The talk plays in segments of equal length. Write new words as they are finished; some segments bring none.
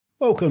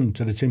Welcome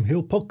to the Tim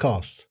Hill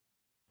Podcast.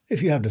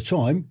 If you have the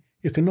time,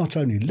 you can not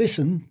only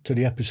listen to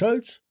the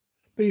episodes,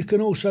 but you can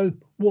also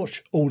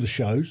watch all the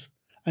shows,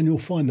 and you'll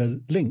find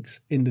the links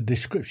in the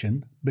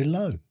description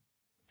below.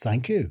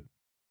 Thank you.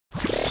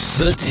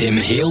 The Tim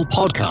Hill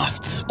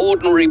Podcasts.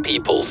 Ordinary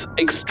people's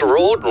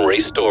extraordinary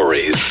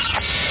stories.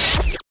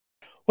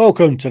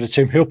 Welcome to the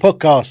Tim Hill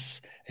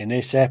Podcasts. In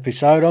this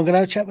episode, I'm going to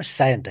have a chat with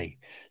Sandy.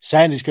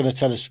 Sandy's going to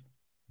tell us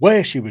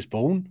where she was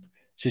born.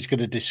 She's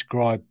going to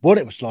describe what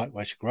it was like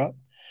where she grew up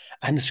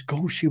and the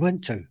school she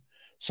went to.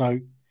 So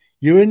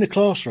you're in the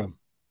classroom.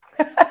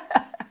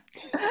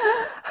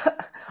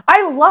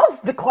 I love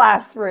the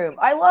classroom.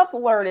 I love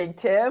learning,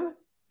 Tim.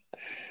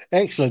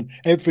 Excellent.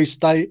 Every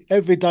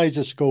day is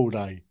a school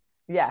day.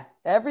 Yeah,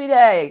 every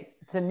day.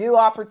 It's a new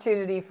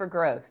opportunity for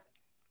growth.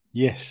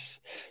 Yes.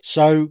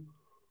 So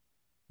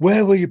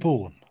where were you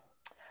born?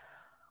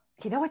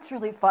 You know what's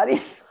really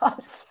funny?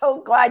 I'm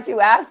so glad you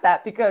asked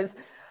that because...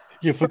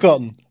 You've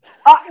forgotten.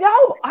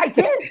 No, I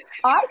did.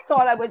 I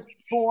thought I was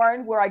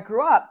born where I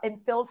grew up in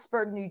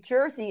Phillipsburg, New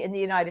Jersey in the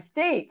United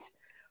States.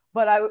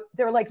 But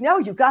they were like, no,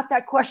 you got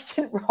that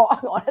question wrong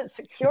on a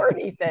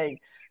security thing.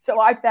 So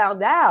I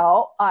found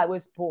out I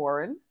was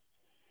born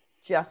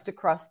just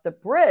across the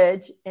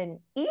bridge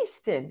in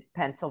Easton,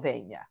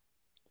 Pennsylvania.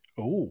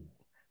 Oh.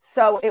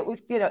 So it was,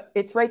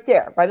 it's right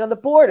there, right on the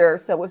border.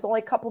 So it was only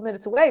a couple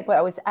minutes away, but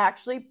I was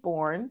actually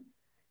born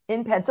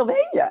in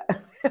Pennsylvania.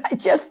 I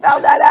just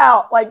found that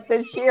out like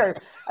this year.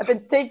 I've been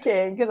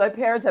thinking because my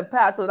parents have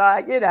passed and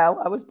I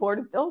was born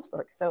in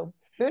Phillipsburg. So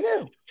who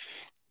knew?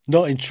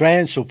 Not in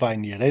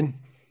Transylvania then?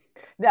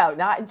 No,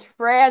 not in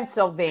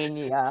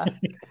Transylvania.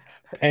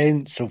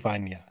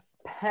 Pennsylvania.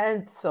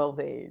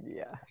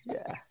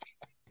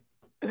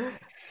 Yeah.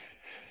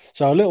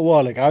 So a little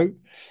while ago.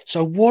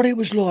 So what it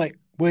was like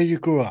where you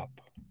grew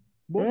up?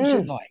 What was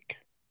it like?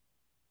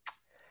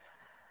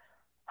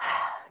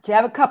 Do you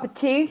have a cup of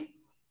tea?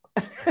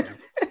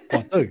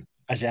 I do,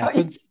 as it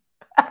happens.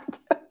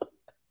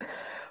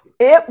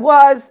 It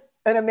was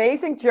an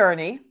amazing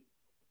journey.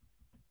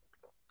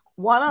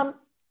 One I'm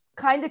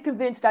kind of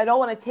convinced I don't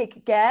want to take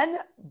again,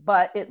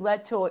 but it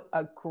led to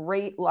a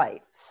great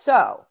life.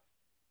 So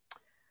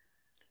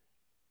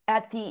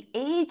at the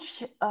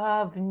age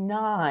of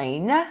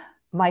 9,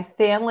 my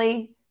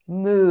family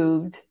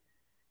moved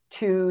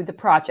to the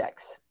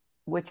projects,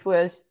 which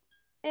was,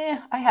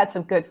 I had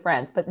some good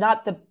friends, but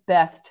not the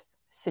best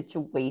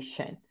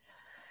situation.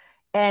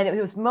 And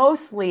it was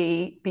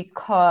mostly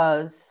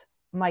because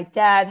my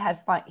dad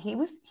he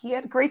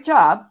had a great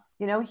job.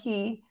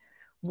 He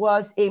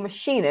was a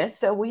machinist.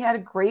 So we had a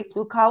great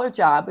blue collar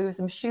job. He was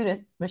a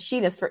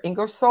machinist for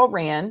Ingersoll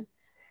Rand,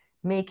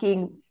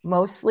 making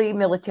mostly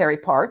military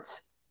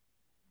parts.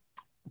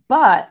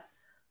 But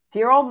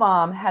dear old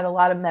mom had a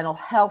lot of mental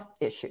health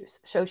issues.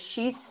 So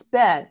she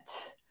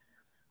spent,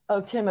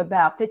 Tim,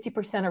 about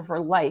 50% of her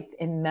life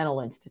in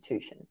mental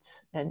institutions,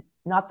 and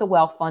not the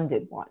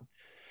well-funded one.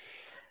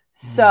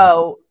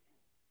 So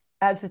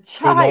as a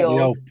child, like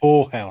the old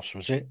poorhouse,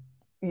 was it?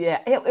 Yeah,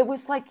 it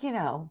was like,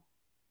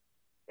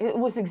 it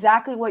was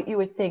exactly what you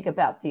would think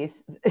about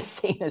these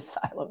insane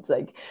asylums.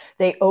 Like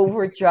they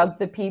overdrugged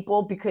the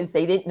people because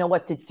they didn't know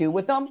what to do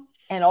with them.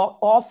 And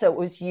also it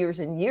was years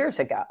and years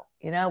ago,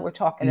 we're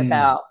talking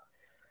about,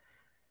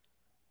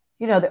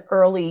 the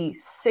early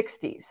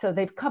 60s. So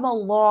they've come a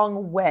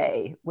long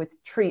way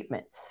with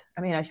treatments.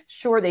 I mean, I'm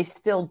sure they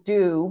still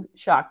do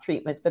shock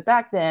treatments, but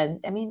back then,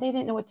 they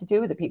didn't know what to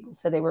do with the people.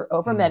 So they were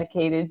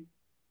over-medicated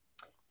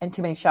and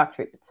too many shock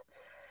treatments.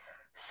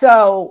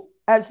 So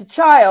as a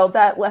child,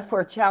 that left for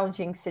a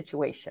challenging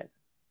situation.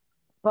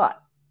 But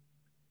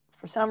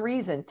for some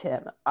reason,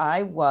 Tim,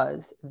 I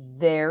was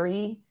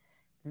very,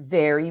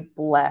 very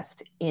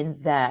blessed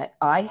in that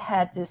I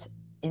had this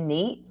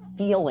innate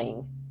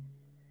feeling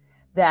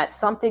that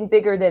something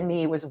bigger than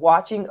me was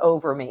watching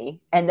over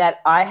me and that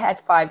I had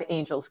 5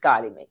 angels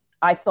guiding me.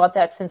 I thought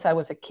that since I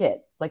was a kid.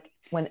 Like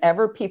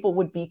whenever people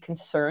would be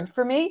concerned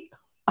for me,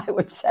 I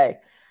would say,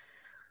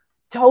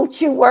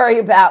 don't you worry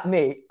about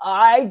me.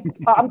 I'm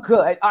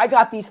good. I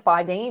got these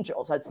 5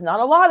 angels. It's not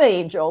a lot of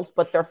angels,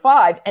 but they're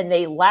 5 and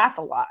they laugh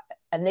a lot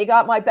and they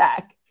got my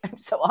back.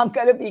 So I'm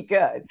going to be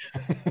good.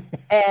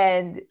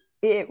 And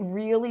it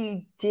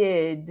really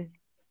did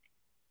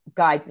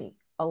guide me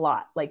a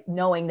lot, like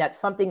knowing that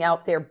something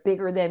out there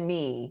bigger than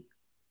me,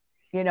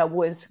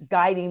 was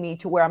guiding me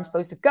to where I'm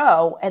supposed to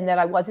go. And that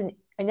I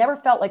never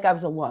felt like I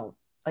was alone.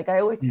 Like I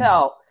always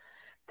felt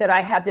that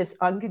I had this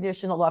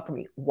unconditional love for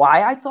me.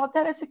 Why I thought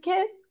that as a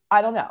kid,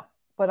 I don't know,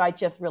 but I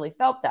just really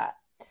felt that.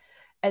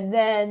 And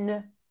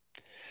then.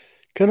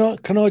 Can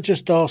I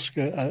just ask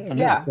a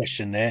little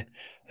question there?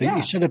 Yeah.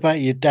 You said about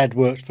your dad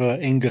worked for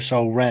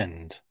Ingersoll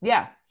Rand.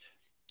 Yeah.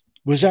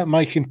 Was that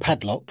making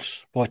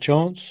padlocks by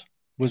chance?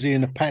 Was he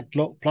in a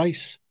padlock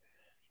place?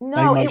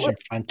 No, they made some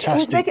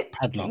fantastic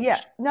padlocks.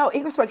 Yeah, no,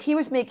 he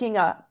was making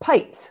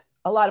pipes,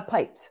 a lot of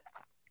pipes.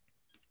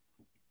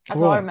 That's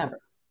all I remember.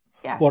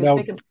 Yeah. What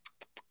else?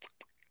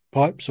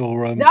 pipes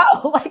or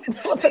No, like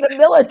for the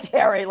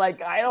military.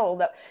 Like, I don't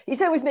know. He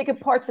said he was making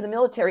parts for the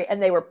military,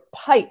 and they were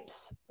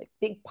pipes, like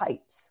big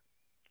pipes.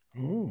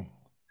 Ooh,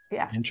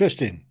 Yeah.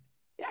 interesting.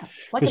 Yeah.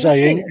 Like a Because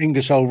they machine.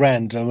 Ingersoll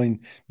Rand, I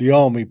mean, the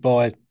army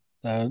buy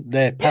their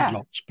Yeah.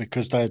 padlocks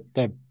because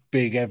they're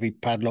big, heavy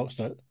padlocks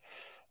that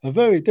are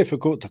very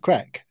difficult to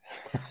crack.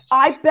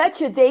 I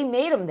bet you they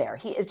made him there.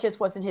 It just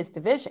wasn't his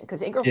division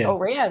because Ingersoll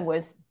Yeah. Rand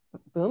was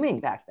booming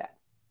back then.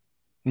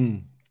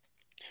 Mm.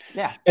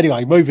 Yeah.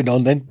 Anyway, moving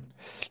on then.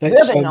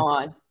 Moving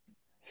on.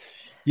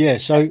 Yeah,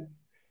 so Go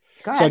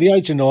so ahead. the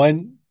age of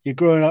 9, you're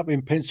growing up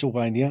in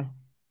Pennsylvania,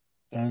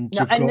 and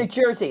No, you've and got New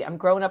Jersey. I'm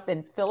growing up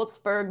in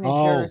Phillipsburg,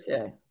 New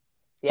Jersey.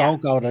 Yeah.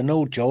 don't go to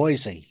New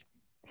Jersey.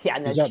 Yeah,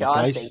 New Is that the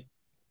place? Jersey.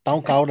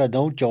 Don't go to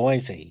New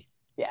Jersey.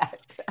 Yeah.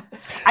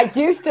 I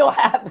do still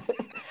have,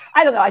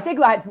 I don't know. I think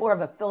I have more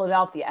of a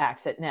Philadelphia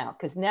accent now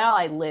because now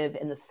I live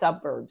in the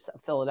suburbs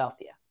of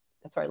Philadelphia.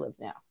 That's where I live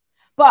now.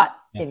 But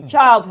in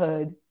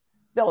childhood,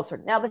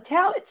 Phillipsburg. Now, the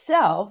town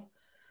itself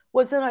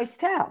was a nice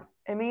town.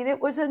 I mean, it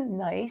was a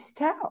nice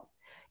town.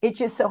 It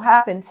just so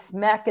happened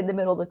smack in the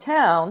middle of the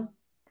town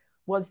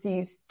was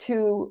these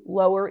 2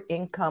 lower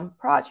income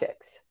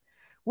projects,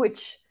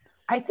 which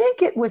I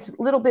think it was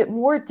a little bit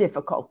more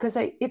difficult because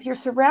if you're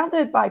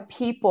surrounded by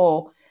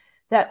people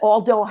that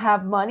all don't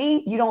have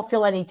money, you don't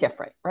feel any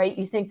different, right?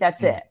 You think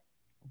that's it.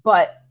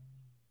 But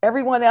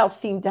everyone else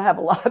seemed to have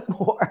a lot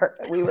more.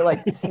 We were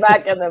like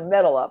smack in the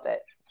middle of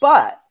it.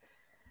 But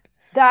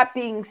that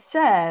being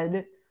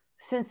said,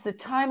 since the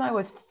time I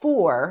was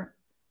 4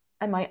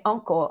 and my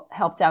uncle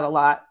helped out a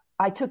lot,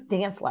 I took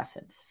dance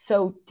lessons.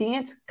 So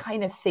dance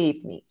kind of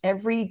saved me.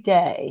 Every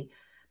day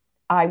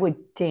I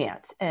would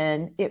dance.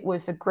 And it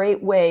was a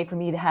great way for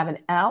me to have an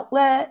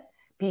outlet,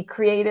 be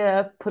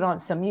creative, put on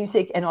some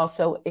music, and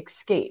also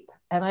escape.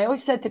 And I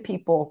always said to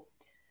people,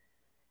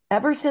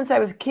 ever since I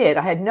was a kid,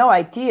 I had no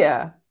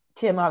idea,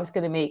 Tim, I was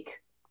going to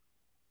make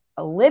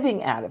a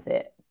living out of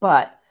it.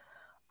 But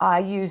I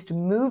used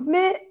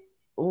movement,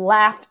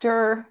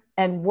 laughter,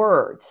 and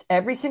words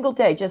every single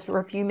day, just for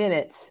a few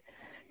minutes,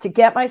 to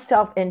get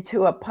myself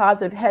into a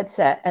positive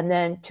headset and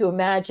then to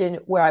imagine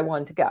where I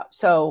wanted to go.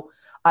 So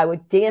I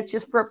would dance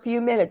just for a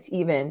few minutes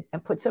even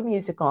and put some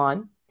music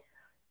on.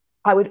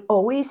 I would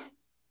always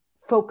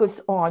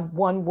focus on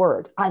one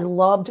word. I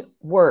loved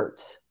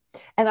words.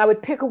 And I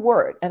would pick a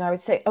word and I would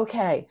say,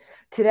 okay,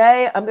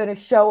 today I'm going to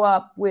show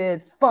up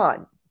with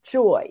fun,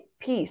 joy,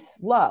 peace,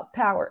 love,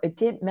 power. It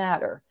didn't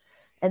matter.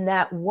 And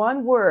that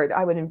one word,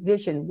 I would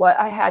envision what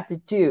I had to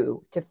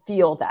do to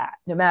feel that,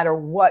 no matter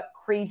what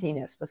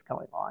craziness was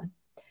going on.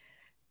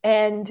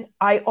 And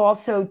I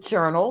also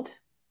journaled,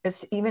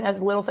 even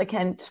as little as I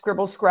can,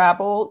 scribble,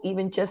 scrabble,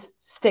 even just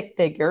stick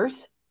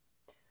figures.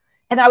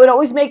 And I would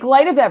always make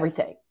light of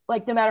everything.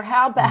 Like, no matter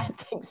how bad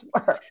things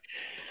were,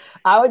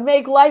 I would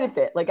make light of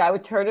it. Like, I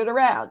would turn it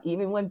around.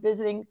 Even when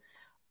visiting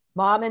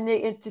Mom in the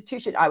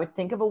institution, I would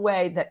think of a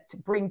way that to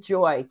bring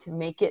joy, to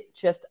make it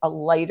just a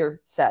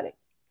lighter setting,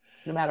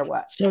 no matter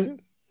what.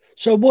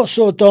 So what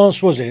sort of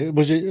dance was it?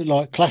 Was it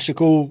like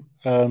classical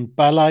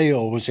ballet,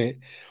 or was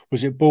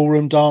it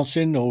ballroom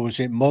dancing, or was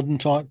it modern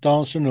type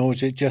dancing, or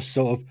was it just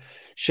sort of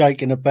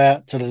shaking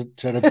about to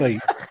the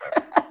beat?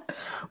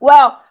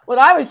 Well, what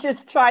I was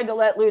just trying to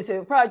let loose, it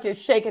was probably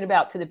just shaking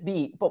about to the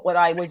beat. But what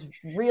I was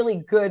really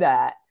good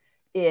at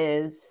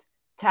is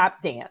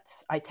tap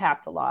dance. I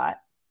tapped a lot,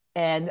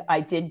 and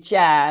I did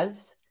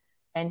jazz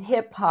and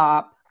hip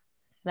hop,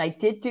 and I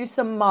did do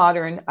some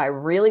modern. I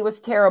really was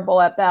terrible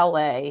at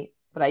ballet,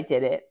 but I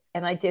did it.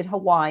 And I did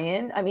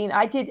Hawaiian. I mean,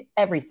 I did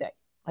everything.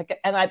 But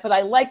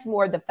I liked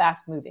more the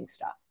fast moving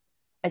stuff,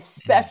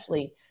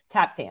 especially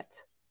tap dance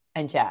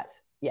and jazz.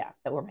 Yeah,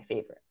 that were my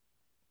favorite.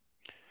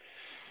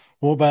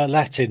 What about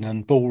Latin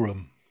and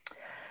ballroom?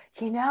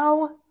 You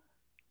know,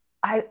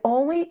 I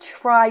only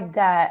tried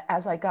that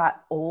as I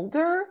got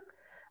older,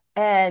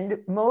 and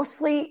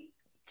mostly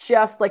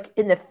just like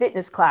in the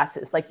fitness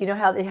classes. Like, you know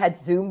how they had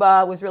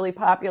Zumba was really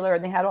popular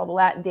and they had all the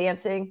Latin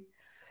dancing.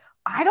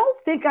 I don't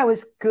think I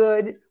was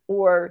good,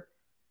 or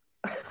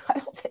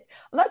I'm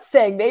not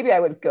saying maybe I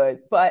was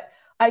good, but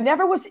I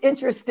never was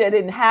interested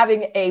in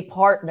having a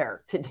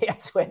partner to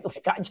dance with.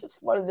 Like, I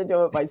just wanted to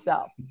do it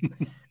myself.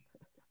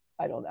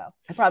 I don't know.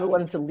 I probably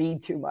wanted to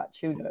lead too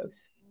much. Who knows?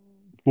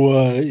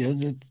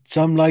 Well,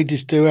 some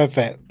ladies do have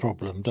that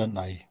problem, don't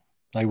they?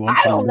 They want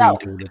to lead all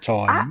the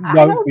time.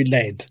 Won't be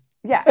led.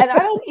 Yeah, and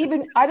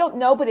I don't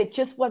know, but it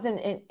just wasn't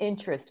an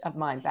interest of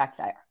mine back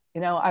there. You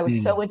know, I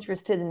was so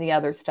interested in the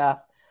other stuff.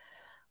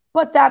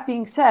 But that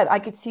being said, I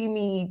could see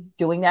me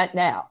doing that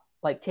now,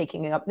 like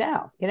taking it up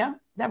now, you know?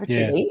 Never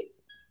too late.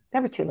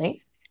 Never too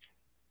late.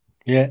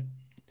 Yeah.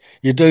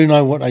 You do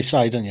know what they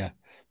say, don't you?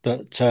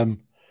 That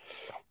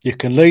you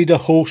can lead a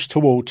horse to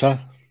water,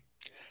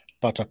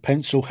 but a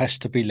pencil has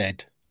to be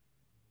led.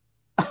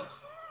 No,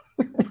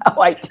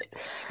 I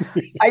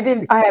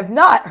didn't. I have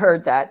not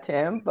heard that,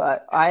 Tim,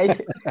 but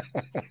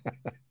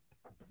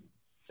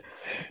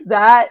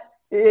that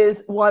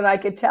is one I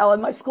could tell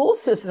in my school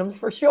systems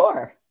for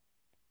sure.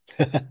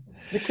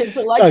 The kids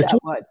will like that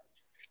one.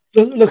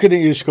 Looking at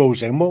your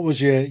schools then, what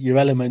was your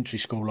elementary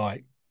school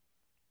like?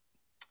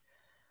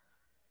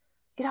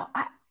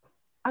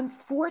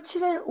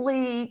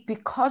 Unfortunately,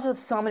 because of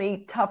so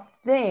many tough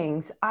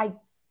things, I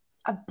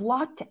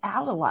blocked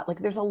out a lot.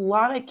 Like there's a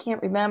lot I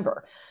can't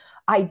remember.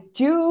 I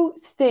do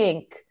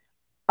think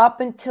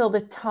up until the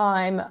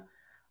time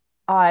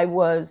I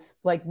was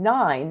like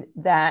 9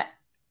 that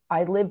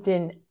I lived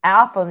in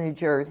Alpha, New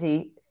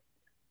Jersey.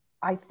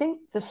 I think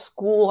the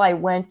school I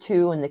went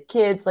to and the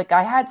kids, like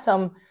I had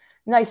some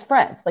nice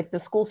friends. Like the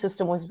school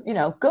system was,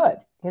 good,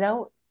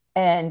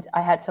 and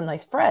I had some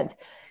nice friends.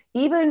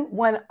 Even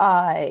when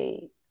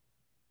I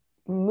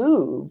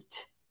moved,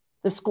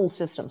 the school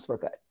systems were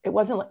good. It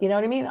wasn't, you know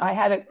what I mean? I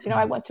had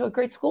I went to a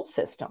great school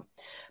system.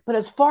 But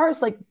as far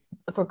as like,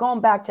 if we're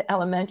going back to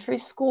elementary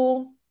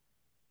school,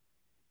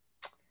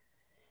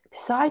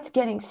 besides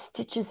getting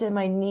stitches in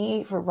my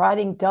knee for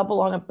riding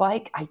double on a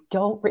bike, I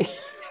don't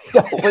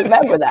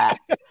remember that.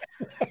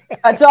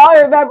 That's all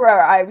I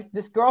remember.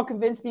 This girl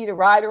convinced me to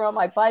ride her on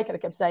my bike, and I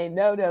kept saying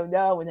no, no,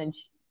 no. And then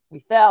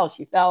she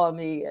fell on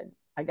me, and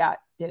I got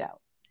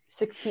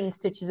 16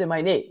 stitches in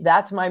my knee.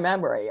 That's my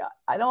memory.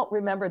 I don't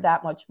remember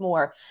that much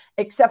more,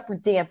 except for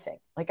dancing.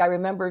 Like I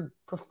remember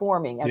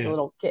performing as a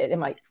little kid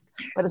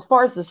but as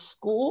far as the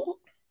school,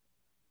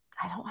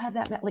 I don't have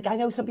that. Like I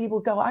know some people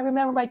go, I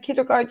remember my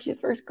kindergarten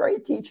first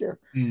grade teacher.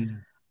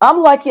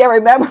 I'm lucky I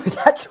remember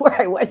that's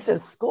where I went to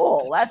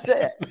school. That's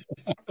it.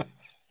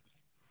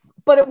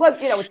 But it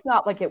was, it's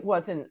not like it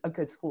wasn't a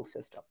good school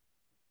system.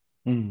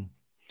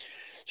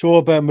 So what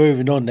about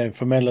moving on then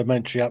from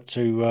elementary up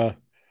to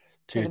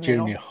your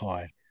junior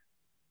high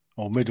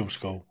or middle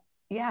school?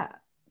 Yeah,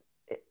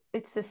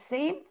 it's the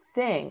same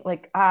thing.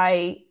 Like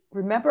I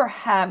remember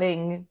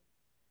having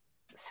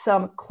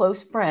some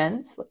close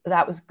friends.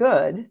 That was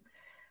good.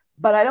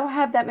 But I don't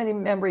have that many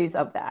memories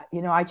of that.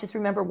 I just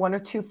remember 1 or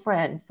 2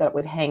 friends that I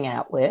would hang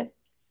out with.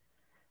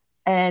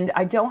 And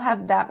I don't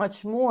have that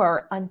much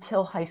more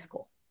until high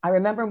school. I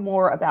remember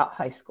more about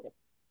high school.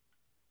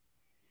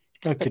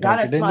 Okay,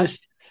 then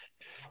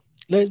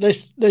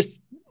let's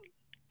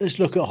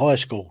look at high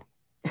school.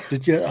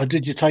 Did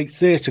you take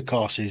theatre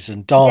classes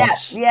and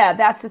dance? Yeah,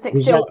 that's the thing.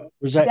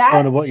 Was that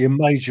kind of what you're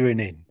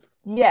majoring in?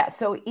 Yeah.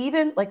 So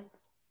even like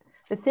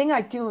the thing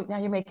I do now,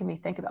 you're making me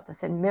think about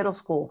this. In middle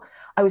school,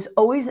 I was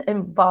always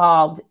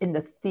involved in the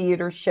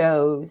theater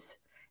shows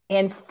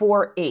and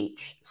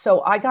 4-H.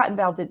 So I got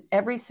involved in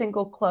every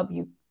single club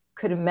you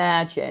could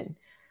imagine.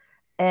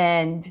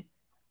 And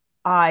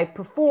I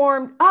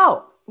performed.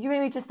 Oh, you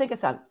made me just think of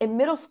something. In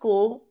middle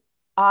school,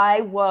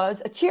 I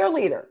was a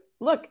cheerleader.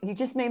 Look, you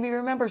just made me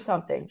remember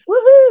something.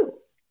 Woohoo!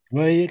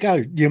 There you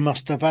go. You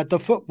must have had the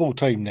football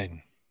team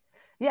then.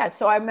 Yeah,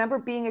 so I remember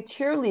being a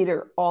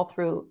cheerleader all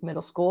through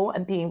middle school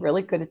and being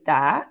really good at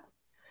that.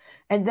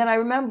 And then I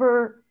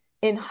remember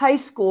in high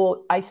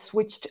school, I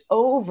switched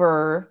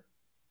over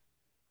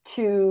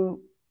to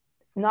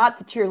not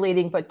the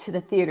cheerleading, but to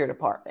the theater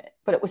department.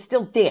 But it was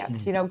still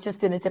dance,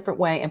 just in a different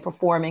way, and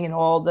performing in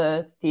all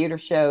the theater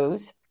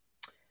shows.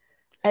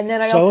 And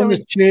then I also on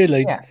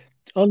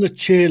the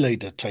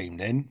cheerleader team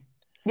then.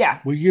 Yeah.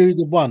 Were you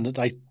the one that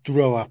they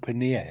throw up in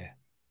the air?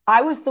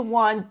 I was the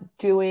one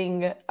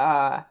doing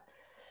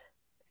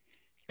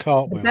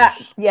cartwheels.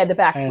 The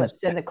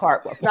backflips and the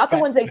cartwheels. Not the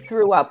ones they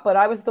threw up, but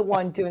I was the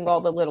one doing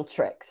all the little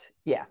tricks.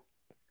 Yeah.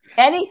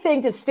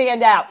 Anything to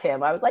stand out,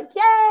 Tim. I was like,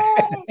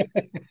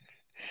 yay!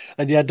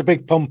 And you had the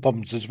big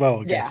pom-poms as well,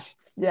 I guess.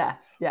 Yeah.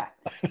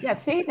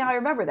 See, now I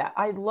remember that.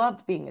 I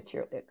loved being a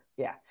cheerleader.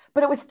 Yeah.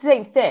 But it was the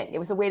same thing. It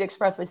was a way to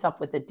express myself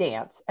with the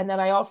dance. And then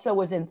I also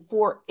was in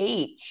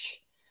 4-H.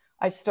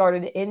 I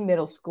started in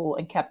middle school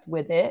and kept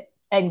with it.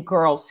 And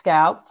Girl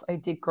Scouts. I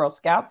did Girl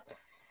Scouts.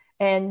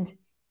 And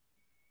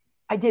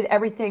I did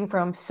everything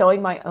from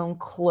sewing my own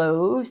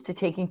clothes to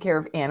taking care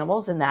of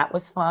animals. And that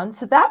was fun.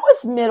 So that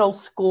was middle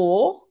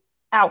school,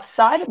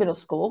 outside of middle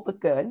school,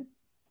 but good.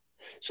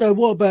 So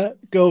what about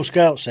Girl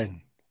Scouts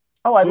then?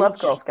 Oh, I loved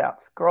Girl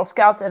Scouts. Girl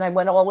Scouts, and I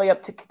went all the way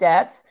up to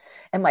cadets.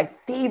 And my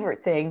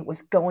favorite thing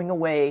was going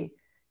away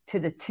to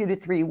the 2 to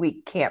 3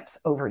 week camps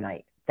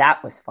overnight.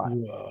 That was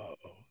fun. Whoa.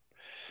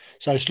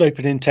 So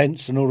sleeping in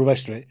tents and all the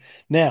rest of it.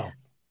 Now,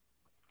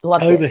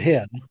 over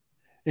here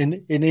in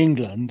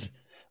England,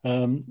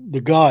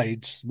 the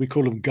guides, we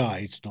call them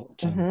guides,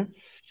 not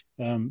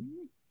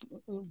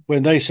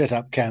when they set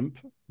up camp,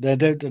 they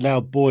don't allow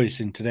boys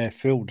into their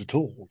field at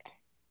all.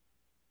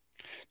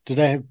 Do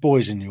they have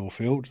boys in your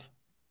field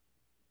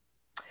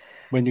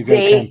when you go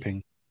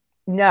camping?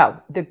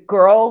 No, the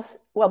girls,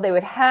 they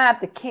would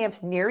have the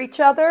camps near each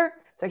other.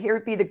 So here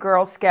would be the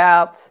Girl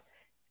Scouts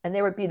and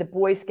there would be the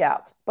Boy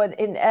Scouts. But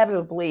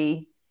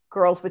inevitably,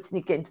 girls would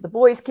sneak into the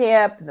boys'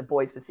 camp and the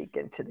boys would sneak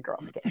into the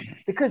girls' camp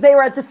because they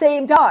were at the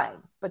same time,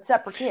 but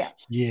separate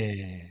camps.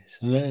 Yes.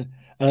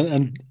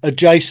 And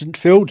adjacent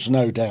fields,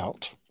 no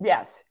doubt.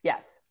 Yes.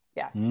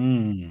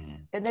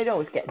 And they'd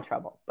always get in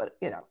trouble, but,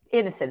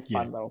 innocent,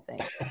 fun little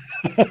things.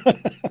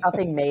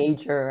 Nothing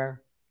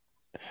major.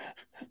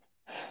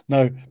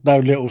 No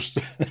little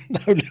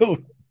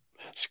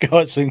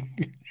scouts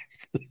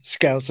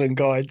and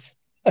guides.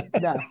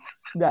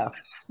 No.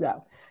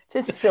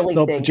 Just silly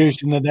Not things.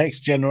 producing the next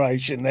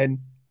generation then.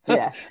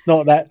 Yeah.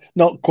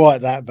 Not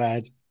quite that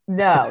bad.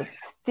 No,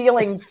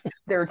 stealing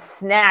their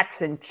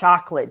snacks and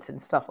chocolates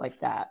and stuff like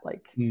that.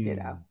 Like,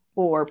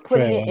 or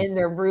putting it in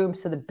their room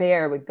so the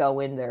bear would go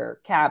in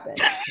their cabin.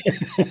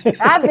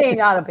 That may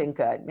not have been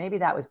good. Maybe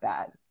that was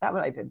bad. That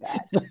would have been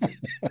bad.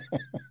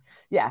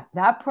 Yeah,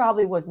 that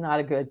probably was not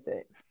a good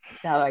thing.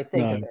 Now that I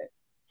think of it.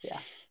 Yeah.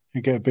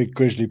 You get a big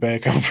grizzly bear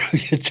come through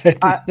your tent.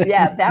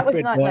 Yeah, that was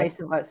not nice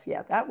of us.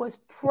 Yeah, that was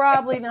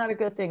probably not a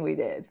good thing we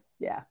did.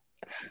 Yeah.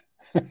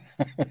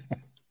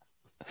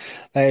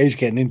 That is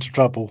getting into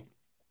trouble.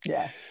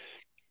 Yeah.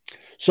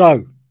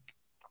 So,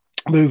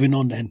 moving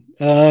on then.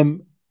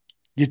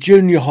 Your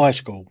junior high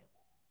school.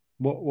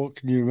 What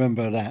can you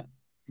remember of that?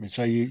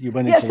 So you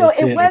went into the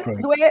theatre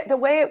group. The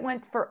way it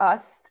went for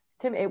us,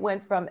 Tim. It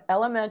went from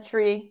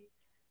elementary,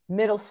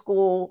 middle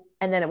school,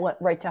 and then it went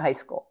right to high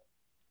school.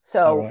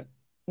 So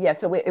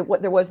so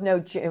there was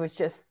no. It was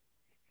just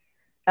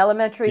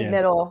elementary,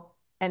 middle,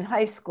 and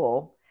high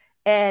school.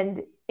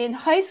 And in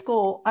high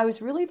school, I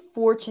was really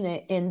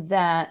fortunate in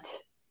that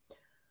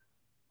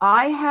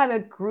I had a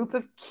group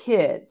of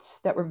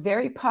kids that were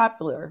very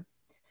popular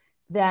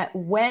that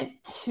went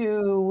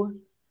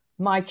to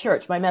my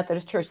church, my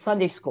Methodist church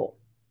Sunday school.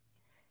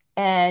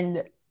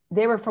 And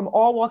they were from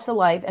all walks of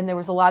life. And there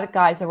was a lot of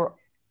guys that were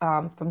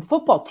from the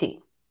football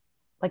team.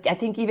 Like, I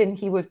think even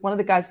one of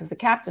the guys was the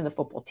captain of the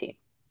football team.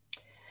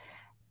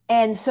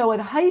 And so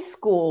in high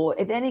school,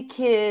 if any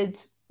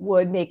kids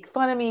would make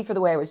fun of me for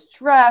the way I was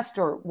dressed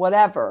or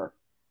whatever,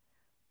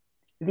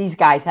 these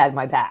guys had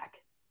my back.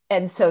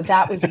 And so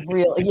that was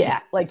really,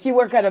 like you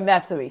weren't going to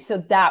mess with me. So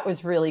that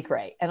was really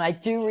great. And I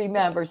do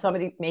remember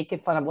somebody making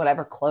fun of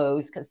whatever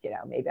clothes, because,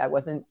 maybe I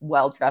wasn't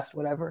well dressed,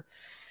 whatever.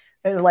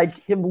 And like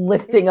him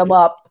lifting them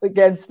up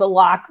against the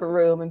locker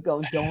room and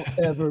going, "Don't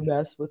ever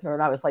mess with her."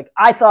 And I was like,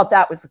 I thought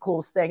that was the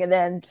coolest thing. And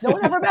then no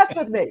one ever messed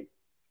with me.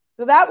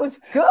 So that was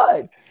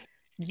good.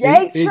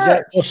 Yay, church. Is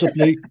that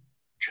possibly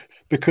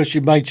because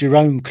you made your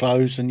own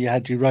clothes and you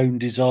had your own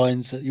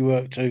designs that you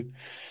worked to,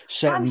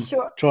 trying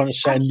to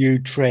set a new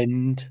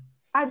trend?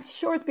 I'm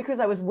sure it's because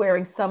I was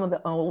wearing some of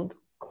the old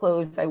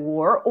clothes I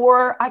wore,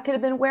 or I could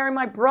have been wearing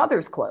my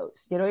brother's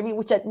clothes, you know what I mean?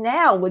 Which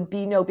now would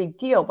be no big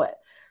deal, but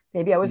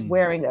maybe I was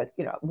wearing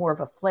more of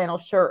a flannel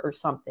shirt or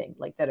something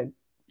like that a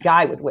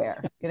guy would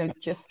wear,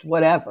 just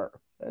whatever,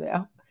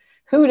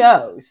 who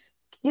knows?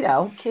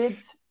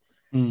 Kids,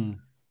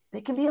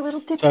 they can be a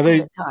little difficult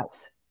at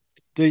times.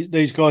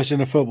 These guys in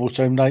the football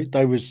team,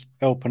 they was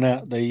helping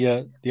out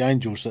the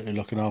angels that are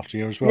looking after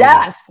you as well.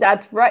 Yes,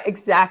 that's right.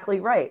 Exactly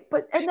right.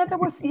 And then there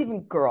was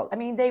even girls. I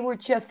mean, they were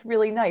just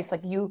really nice.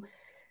 Like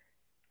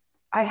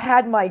I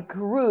had my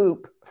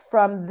group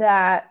from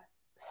that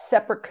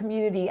separate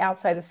community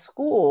outside of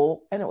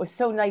school, and it was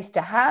so nice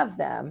to have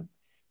them,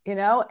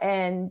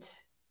 and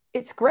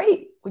it's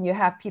great when you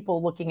have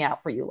people looking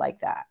out for you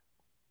like that,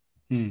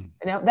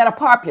 that are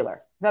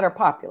popular,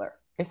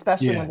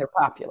 especially when they're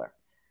popular.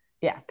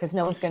 Yeah, because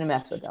no one's going to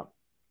mess with them.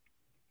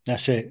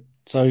 That's it.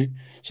 So you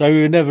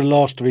were never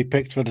last to be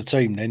picked for the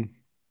team then?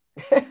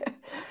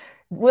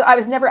 Well, I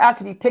was never asked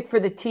to be picked for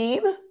the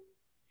team. You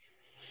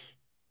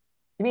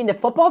mean the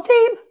football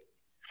team?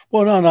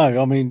 Well,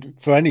 no. I mean,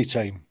 for any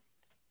team.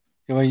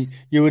 I mean,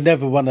 you were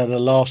never one of the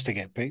last to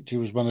get picked. You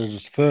was one of the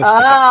first to get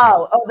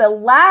picked. The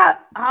last.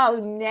 Oh,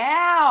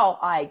 now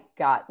I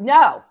got.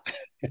 No.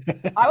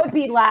 I would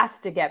be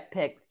last to get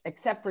picked,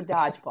 except for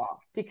dodgeball,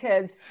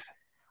 because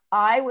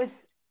I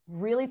was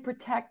really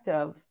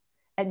protective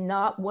and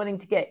not wanting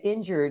to get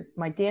injured.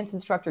 My dance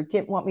instructor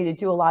didn't want me to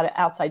do a lot of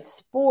outside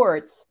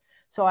sports,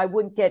 so I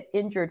wouldn't get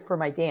injured for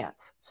my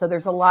dance. So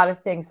there's a lot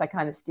of things I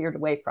kind of steered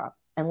away from,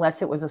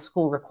 unless it was a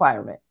school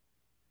requirement,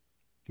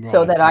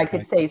 so that I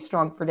could stay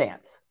strong for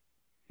dance.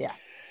 Yeah.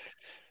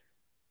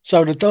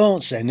 So the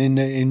dance then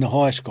in the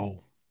high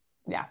school,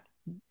 it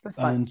was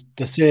fun. And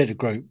the theatre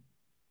group,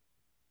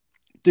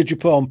 did you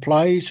put on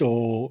plays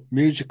or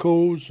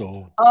musicals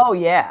or? Oh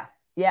yeah.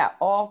 Yeah,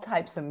 all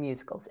types of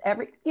musicals.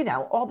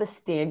 All the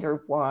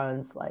standard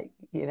ones, like,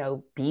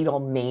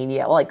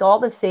 Beatlemania, like all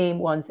the same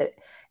ones that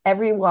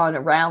everyone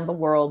around the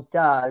world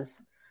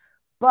does.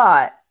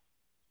 But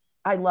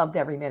I loved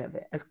every minute of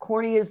it. As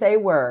corny as they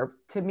were,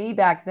 to me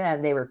back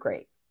then, they were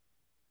great.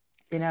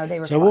 They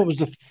were So fun. What was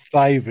the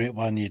favorite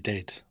one you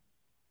did?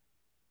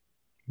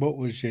 What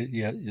was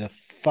your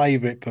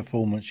favorite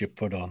performance you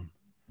put on?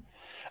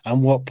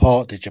 And what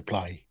part did you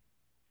play?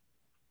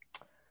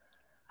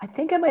 I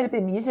think I might have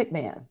been Music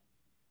Man.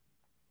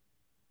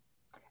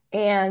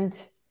 And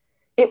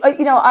there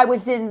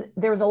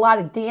was a lot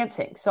of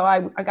dancing. So I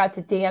got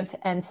to dance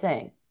and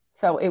sing.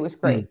 So it was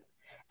great.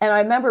 And I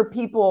remember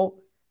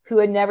people who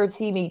had never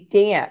seen me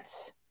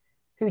dance,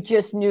 who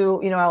just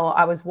knew,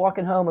 I was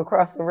walking home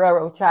across the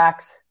railroad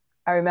tracks.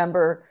 I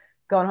remember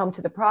going home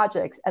to the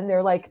projects, and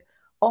they're like,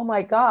 "Oh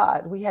my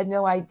God, we had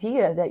no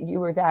idea that you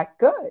were that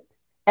good."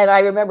 And I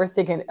remember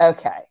thinking,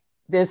 okay,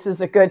 this is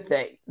a good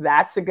thing.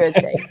 That's a good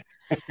thing.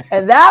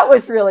 And that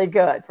was really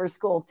good for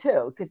school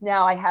too, because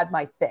now I had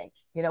my thing.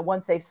 You know,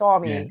 once they saw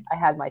me, I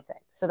had my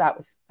thing. So that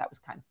was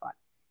kind of fun.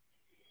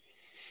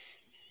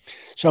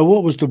 So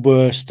what was the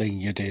worst thing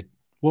you did?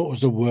 What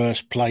was the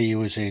worst play you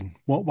was in?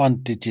 What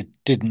one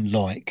didn't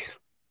like?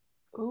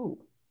 Ooh.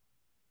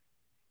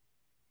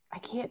 I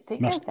can't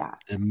think of that.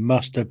 There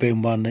must have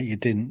been one that you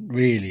didn't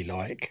really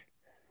like,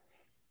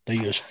 that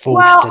you was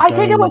forced well, to do. I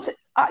think it was,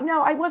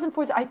 no, I wasn't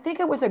forced. I think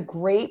it was a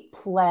great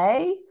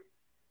play,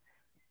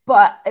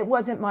 but it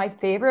wasn't my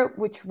favorite,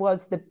 which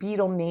was the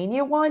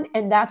Beatlemania one.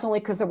 And that's only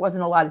because there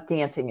wasn't a lot of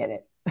dancing in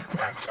it.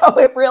 So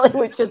it really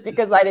was just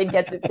because I didn't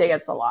get to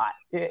dance a lot.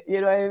 You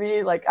know what I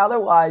mean? Like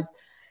otherwise,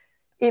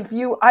 and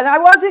I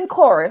was in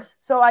chorus,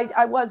 so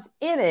I was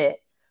in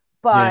it,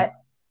 but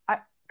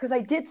because I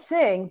did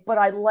sing, but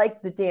I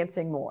liked the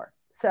dancing more.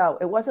 So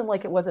it wasn't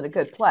like it wasn't a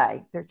good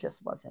play. There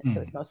just wasn't. It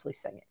was mostly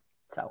singing.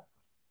 So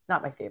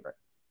not my favorite.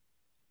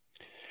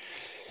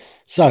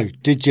 So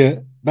did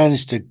you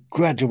manage to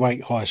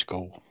graduate high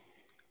school?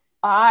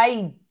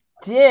 I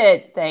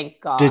did, thank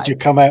God. Did you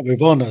come out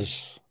with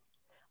honours?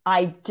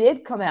 I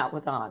did come out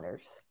with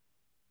honors.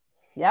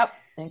 Yep.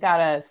 And got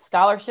a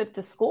scholarship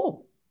to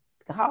school,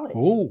 college.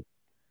 Oh.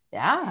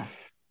 Yeah.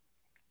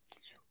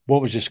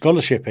 What was your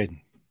scholarship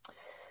in?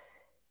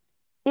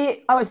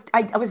 I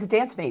was a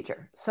dance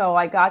major. So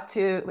I got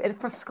to,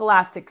 for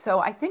Scholastic. So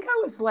I think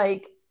I was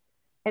like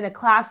in a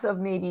class of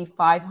maybe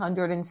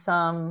 500 and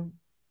some.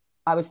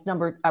 I was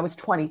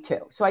 22.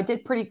 So I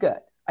did pretty good.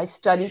 I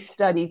studied.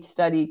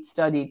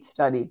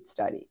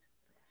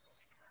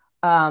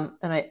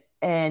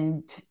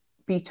 And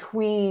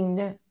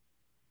between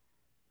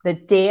the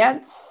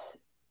dance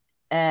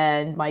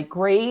and my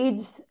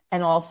grades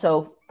and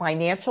also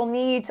financial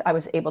needs, I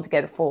was able to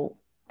get a full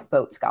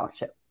boat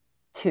scholarship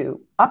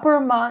to Upper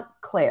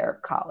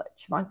Montclair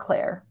College,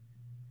 Montclair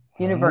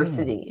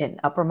University in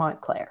Upper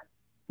Montclair,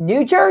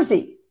 New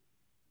Jersey.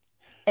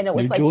 And it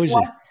was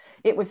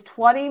it was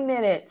 20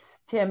 minutes,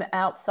 Tim,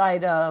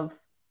 outside of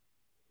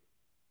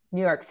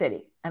New York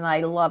City. And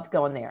I loved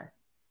going there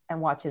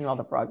and watching all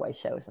the Broadway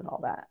shows and all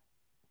that.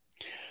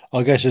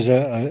 I guess as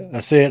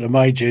a theatre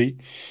major,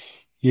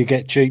 you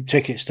get cheap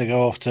tickets to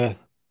go off to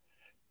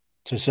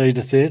see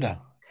the theatre.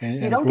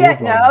 You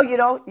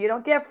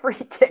don't get free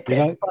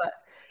tickets, but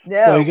no.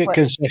 Well, you get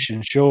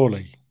concessions,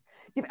 surely.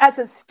 As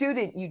a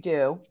student, you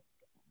do.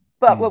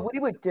 But what we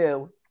would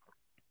do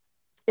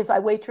is I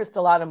waitressed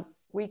a lot of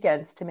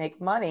weekends to make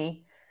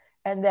money.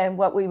 And then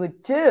what we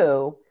would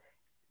do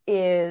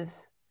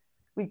is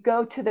we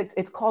go to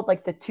it's called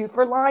like the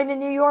twofer line in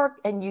New York,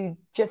 and you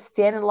just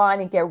stand in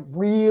line and get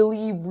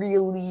really,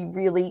 really,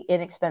 really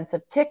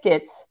inexpensive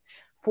tickets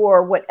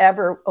for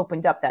whatever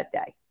opened up that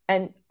day.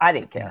 And I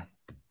didn't care.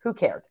 Who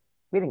cared?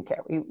 We didn't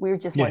care. We were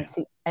just wanting to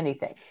see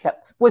anything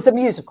that was a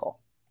musical.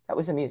 That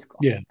was a musical.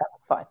 Yeah. That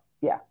was fun.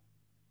 Yeah.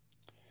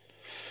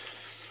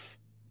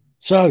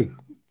 So,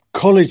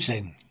 college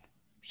then.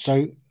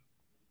 So,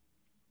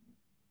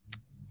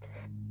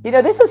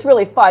 this is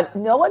really fun.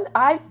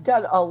 I've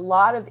done a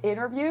lot of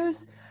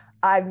interviews.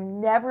 I've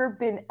never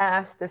been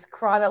asked this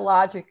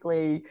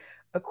chronologically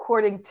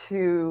according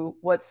to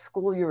what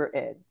school you were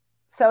in.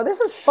 So this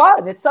is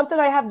fun. It's something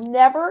I have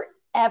never,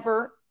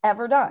 ever,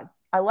 ever done.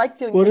 I like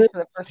doing this for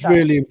the first time. It's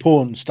really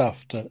important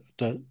stuff that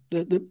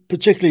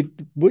particularly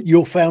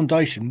your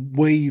foundation,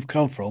 where you've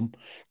come from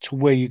to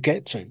where you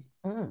get to.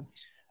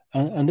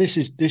 And this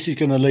is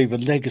going to leave a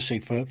legacy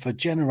for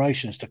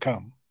generations to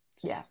come.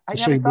 Yeah, to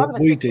see what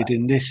we did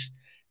in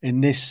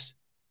this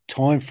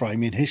time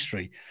frame in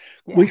history.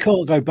 Yeah. We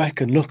can't go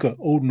back and look at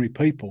ordinary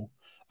people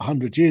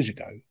 100 years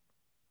ago,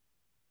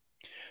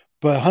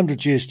 but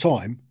 100 years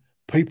time,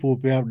 people will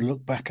be able to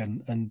look back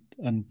and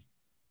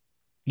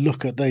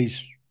look at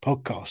these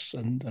podcasts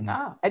and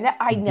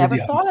I never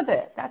thought of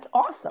it. That's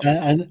awesome.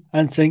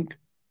 And think,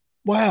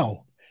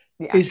 wow,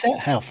 is that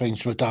how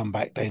things were done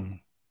back then?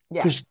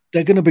 Because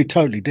they're going to be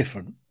totally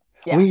different.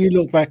 Yeah. When you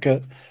look back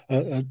at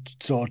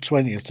sort of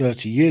 20 or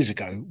 30 years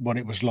ago, what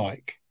it was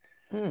like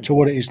to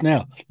what it is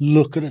now,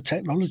 look at the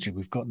technology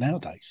we've got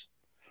nowadays.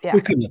 Yeah.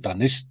 We couldn't have done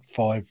this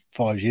five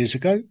years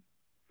ago.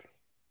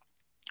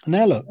 And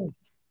now look.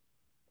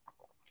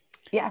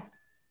 Yeah.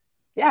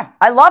 Yeah.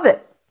 I love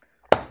it.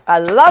 I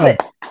love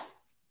it.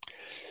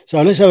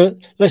 So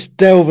let's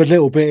delve a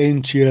little bit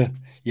into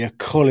your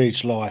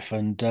college life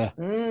and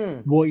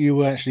what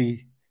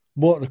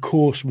the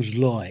course was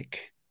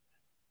like.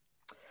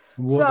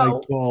 What they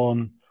put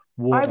on,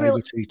 what they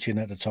were teaching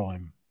at the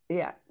time.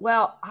 Yeah.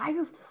 Well,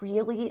 I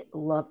really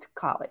loved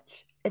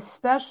college,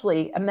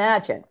 especially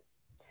imagine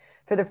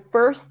for the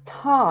first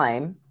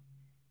time,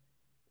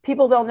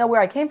 people don't know where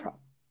I came from.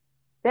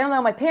 They don't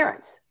know my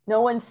parents.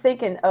 No one's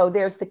thinking, oh,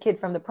 there's the kid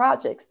from the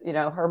projects.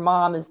 Her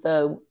mom is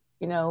the,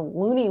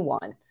 loony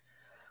one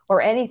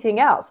or anything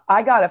else.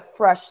 I got a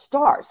fresh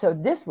start. So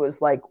this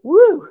was like,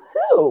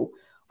 woo-hoo.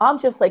 I'm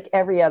just like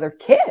every other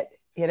kid,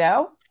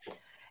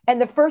 And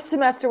the first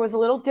semester was a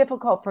little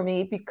difficult for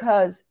me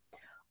because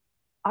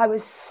I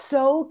was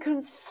so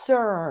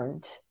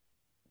concerned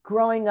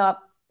growing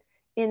up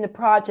in the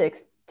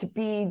projects to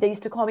be, they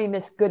used to call me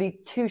Miss Goody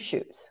Two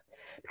Shoes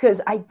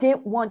because I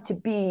didn't want to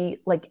be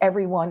like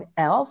everyone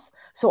else.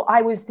 So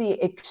I was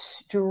the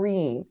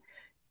extreme.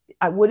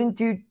 I wouldn't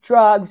do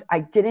drugs. I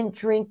didn't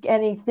drink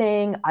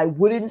anything. I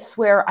wouldn't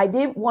swear. I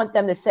didn't want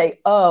them to say,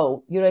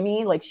 oh, you know what I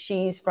mean? Like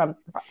she's from.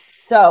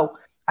 So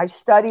I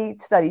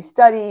studied,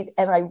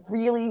 and I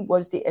really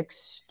was the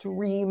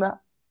extreme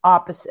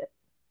opposite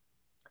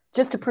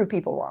just to prove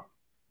people wrong.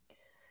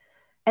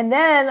 And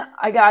then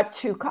I got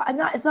to,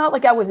 it's not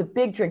like I was a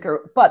big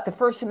drinker, but the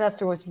first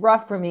semester was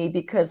rough for me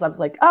because I was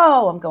like,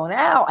 oh, I'm going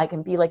out. I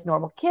can be like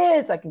normal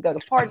kids. I can go to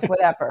parties,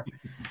 whatever.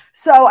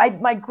 So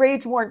my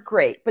grades weren't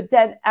great. But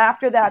then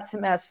after that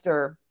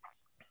semester,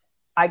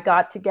 I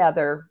got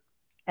together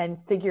and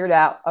figured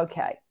out,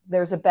 okay,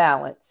 there's a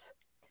balance.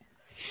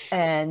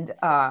 And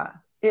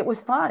it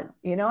was fun.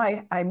 You know,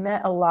 I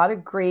met a lot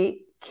of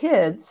great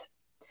kids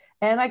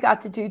and I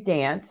got to do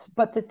dance.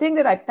 But the thing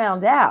that I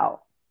found out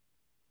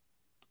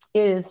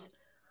is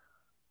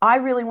I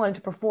really wanted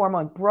to perform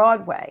on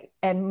Broadway.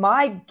 And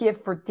my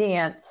gift for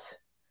dance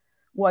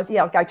was,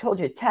 like I told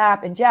you,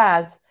 tap and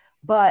jazz,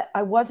 but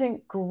I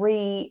wasn't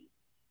great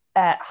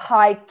at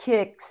high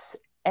kicks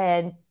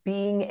and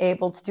being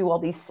able to do all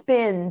these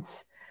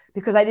spins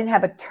because I didn't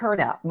have a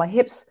turnout. My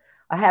hips,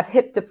 I have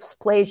hip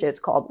dysplasia, it's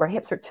called, where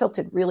hips are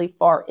tilted really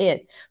far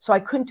in. So I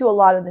couldn't do a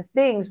lot of the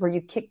things where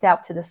you kicked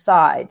out to the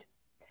side.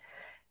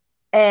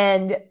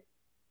 And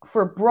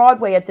for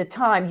Broadway at the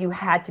time, you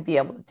had to be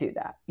able to do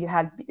that.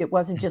 It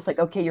wasn't just like,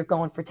 okay, you're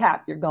going for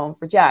tap, you're going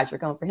for jazz, you're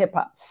going for hip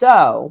hop.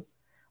 So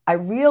I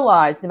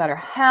realized no matter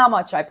how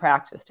much I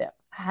practiced it,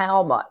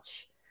 how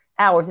much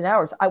hours and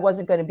hours, I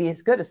wasn't going to be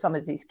as good as some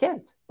of these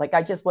kids. Like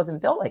I just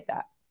wasn't built like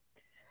that.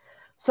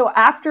 So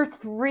after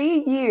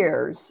 3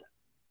 years,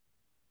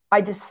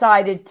 I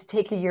decided to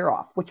take a year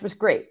off, which was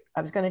great.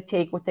 I was going to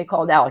take what they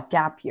called now a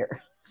gap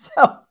year.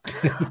 So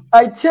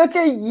I took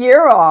a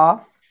year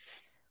off.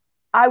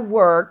 I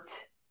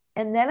worked,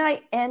 and then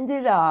I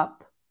ended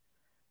up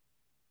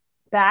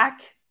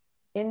back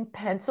in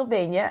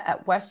Pennsylvania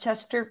at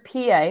Westchester,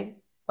 PA,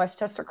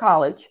 Westchester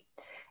College,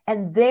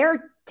 and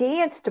their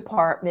dance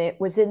department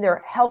was in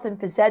their health and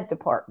phys ed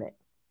department.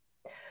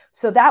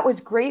 So that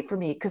was great for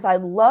me because I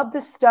loved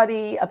the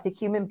study of the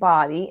human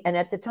body, and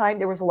at the time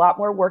there was a lot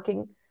more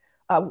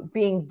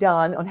being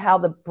done on how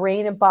the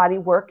brain and body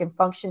work and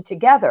function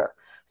together.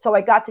 So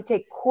I got to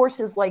take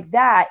courses like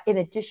that in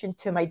addition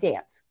to my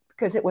dance,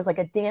 because it was like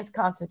a dance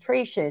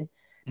concentration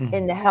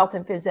in the health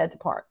and phys ed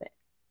department.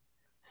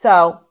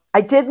 So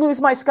I did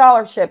lose my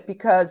scholarship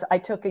because I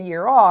took a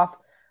year off,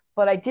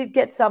 but I did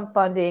get some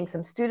funding,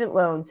 some student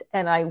loans,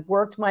 and I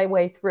worked my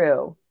way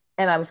through,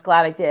 and I was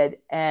glad I did.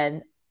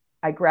 And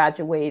I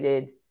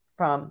graduated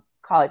from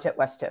college at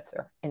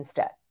Westchester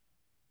instead.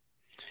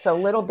 So a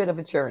little bit of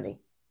a journey.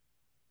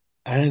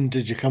 And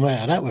did you come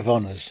out of that with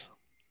honors?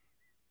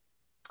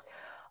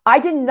 I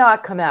did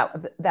not come out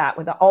of that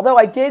although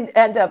I did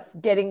end up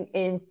getting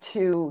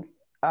into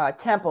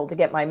Temple to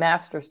get my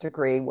master's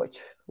degree, which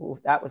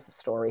that was a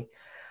story.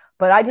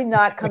 But I did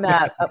not come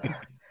out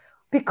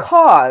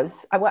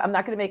because I'm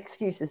not going to make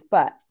excuses,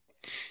 but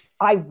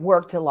I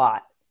worked a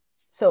lot.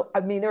 So,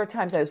 I mean, there were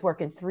times I was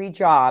working 3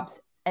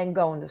 jobs and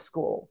going to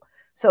school.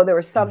 So there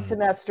were some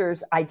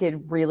semesters I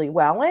did really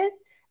well in,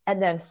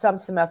 and then some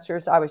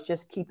semesters I was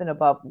just keeping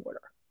above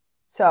water.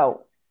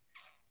 So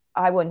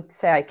I wouldn't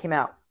say I came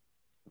out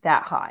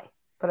that high,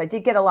 but I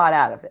did get a lot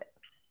out of it.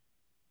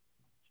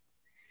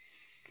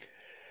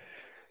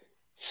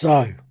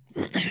 So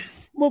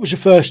what was your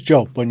first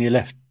job when you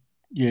left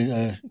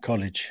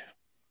college?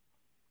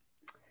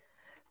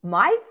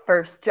 My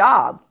first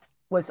job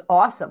was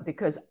awesome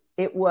because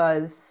it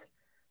was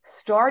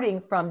starting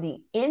from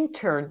the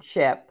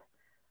internship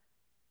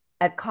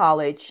at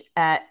college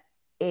at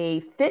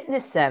a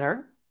fitness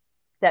center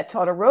that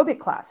taught aerobic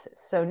classes.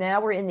 So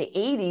now we're in the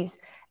 80s,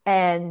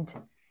 and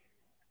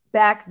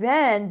back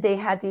then, they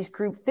had these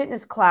group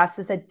fitness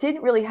classes that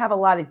didn't really have a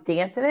lot of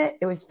dance in it.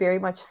 It was very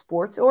much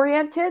sports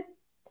oriented.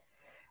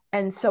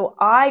 And so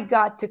I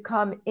got to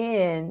come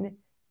in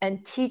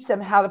and teach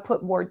them how to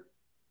put more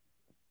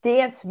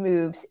dance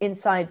moves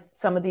inside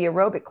some of the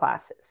aerobic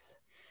classes.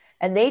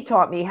 And they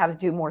taught me how to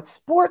do more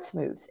sports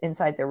moves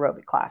inside the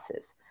aerobic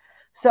classes.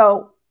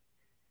 So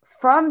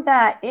from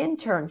that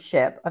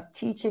internship of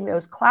teaching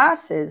those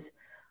classes,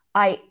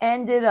 I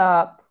ended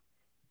up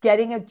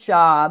getting a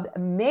job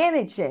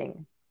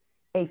managing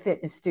a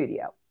fitness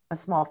studio, a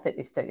small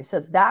fitness studio. So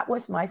that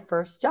was my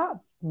first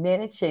job,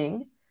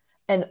 managing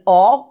an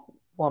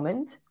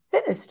all-women's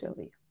fitness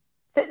studio.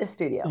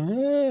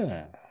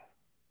 Yeah.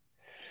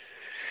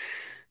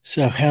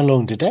 So how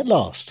long did that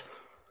last?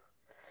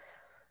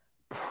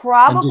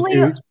 Probably.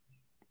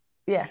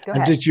 Yeah, go ahead.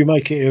 And did you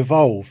make it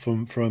evolve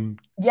from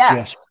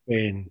yes. just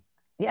being?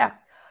 Yeah.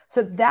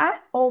 So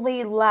that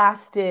only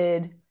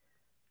lasted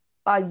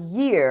a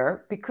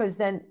year because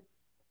then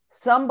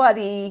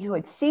somebody who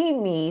had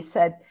seen me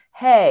said,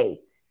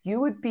 hey,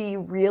 you would be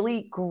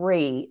really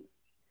great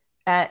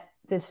at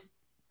this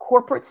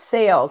corporate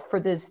sales for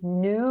this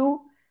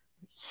new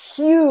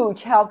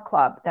huge health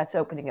club that's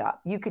opening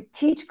up. You could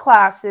teach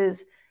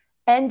classes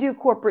and do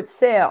corporate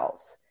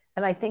sales.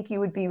 And I think you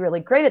would be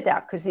really great at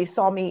that because they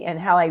saw me and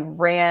how I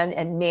ran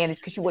and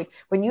managed. Because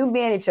when you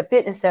manage a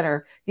fitness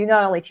center, you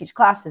not only teach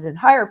classes and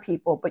hire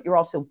people, but you're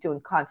also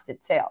doing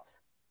constant sales.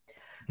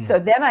 So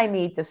then I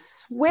made the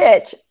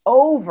switch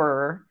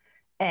over,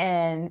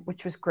 and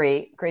which was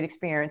great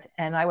experience.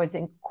 And I was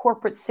in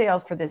corporate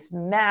sales for this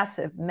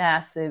massive,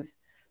 massive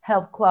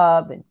health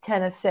club and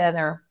tennis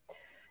center.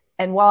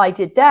 And while I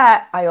did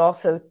that, I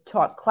also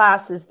taught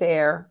classes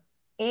there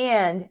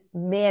and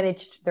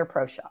managed their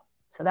pro shop.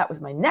 So that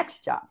was my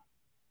next job.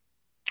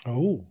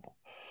 Oh,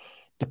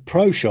 the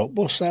pro shop.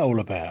 What's that all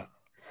about?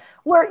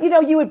 Where,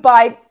 you would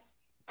buy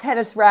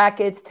tennis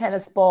rackets,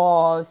 tennis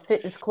balls,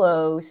 fitness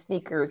clothes,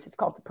 sneakers. It's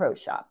called the pro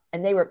shop.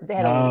 And they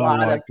had a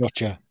lot of.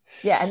 Gotcha.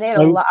 Yeah. And they had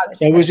a lot of.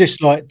 So was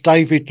this like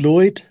David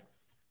Lloyd?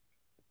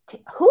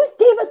 Who's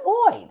David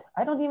Lloyd?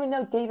 I don't even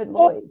know David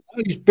Lloyd.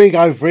 He's big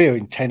over here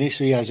in tennis.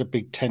 He has a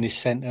big tennis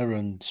centre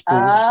and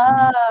sports.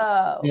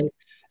 Oh.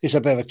 It's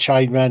a bit of a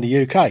chain around the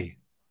UK.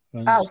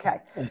 Okay.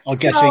 I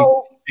guess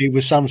he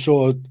was some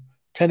sort of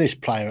tennis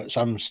player at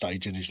some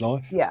stage in his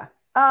life. Yeah.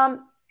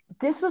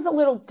 This was a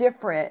little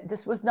different.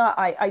 This was not,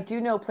 I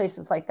do know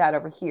places like that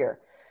over here.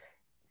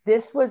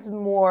 This was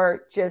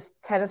more just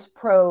tennis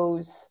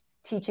pros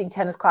teaching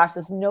tennis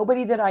classes.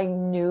 Nobody that I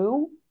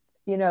knew,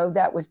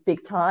 that was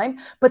big time.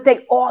 But they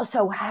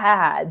also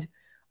had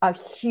a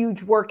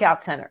huge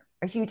workout center,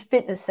 a huge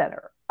fitness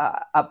center,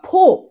 a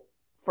pool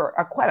for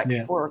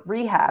aquatics, for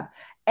rehab,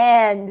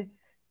 and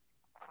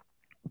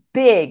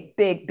big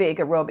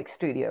aerobic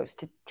studios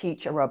to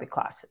teach aerobic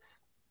classes.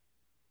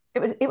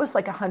 It was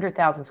like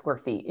 100,000 square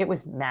feet. It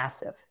was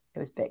massive. It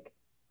was big.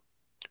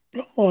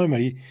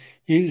 Blimey,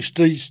 you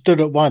stood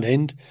at one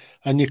end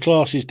and your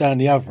class is down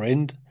the other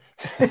end.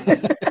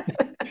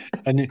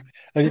 and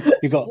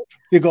you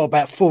got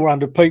about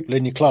 400 people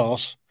in your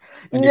class,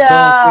 and you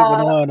can't keep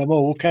an eye on them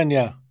all, can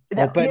you?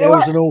 I bet there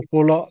was an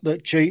awful lot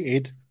that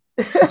cheated.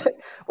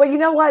 Well, you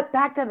know what?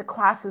 Back then the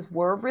classes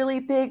were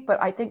really big,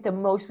 but I think the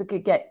most we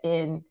could get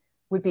in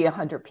would be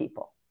 100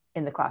 people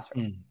in the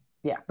classroom.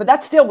 Yeah, but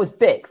that still was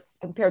big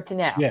compared to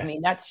now. I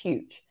mean, that's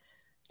huge.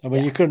 I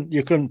mean,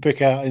 you couldn't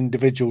pick out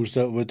individuals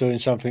that were doing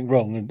something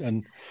wrong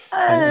and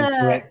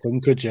correct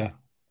them, could you?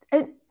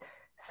 And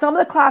some of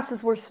the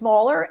classes were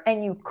smaller,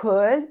 and you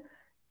could,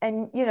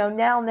 and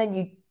now and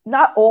then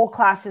not all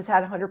classes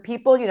had 100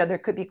 people. There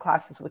could be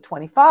classes with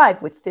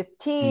 25, with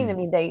 15.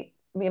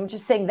 I'm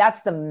just saying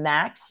that's the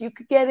max you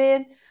could get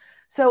in.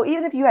 So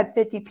even if you had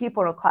 50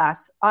 people in a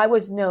class, I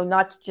was known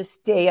not to just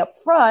stay up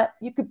front.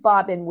 You could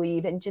bob and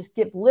weave and just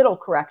give little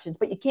corrections,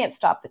 but you can't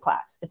stop the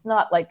class. It's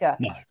not like a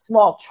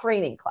small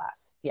training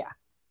class. Yeah.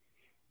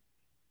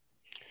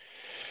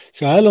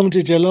 So how long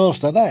did you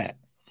last at that?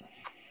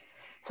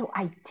 So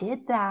I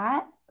did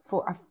that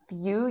for a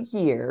few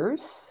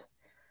years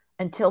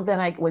until then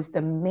I was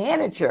the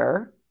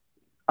manager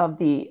of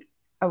the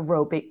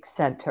aerobic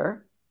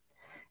center.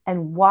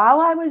 And while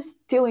I was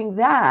doing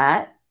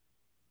that,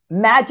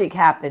 magic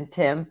happened,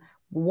 Tim.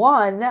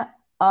 One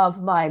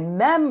of my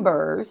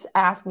members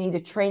asked me to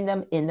train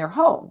them in their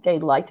home. They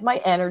liked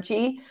my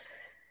energy.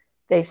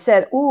 They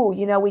said, "Ooh,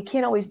 we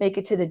can't always make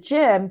it to the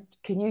gym.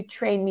 Can you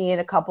train me and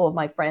a couple of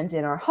my friends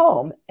in our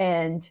home?"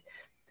 And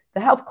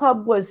the health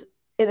club was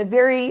in a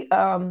very,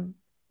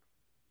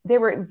 they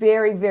were a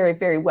very, very,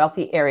 very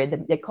wealthy area.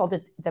 They called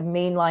it the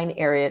mainline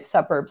area,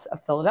 suburbs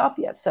of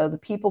Philadelphia. So the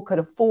people could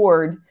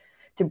afford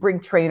to bring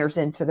trainers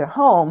into their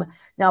home.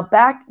 Now,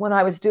 back when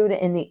I was doing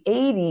it in the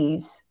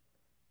 80s,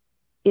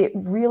 it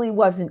really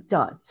wasn't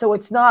done. So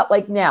it's not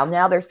like now.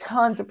 Now there's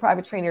tons of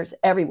private trainers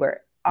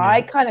everywhere. Yeah.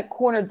 I kind of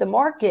cornered the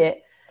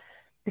market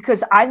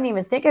because I didn't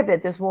even think of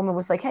it. This woman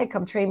was like, "Hey,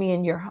 come train me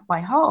in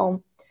my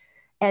home."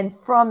 And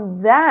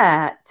from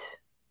that,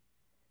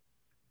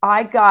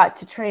 I got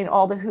to train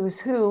all the who's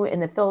who in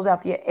the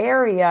Philadelphia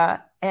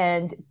area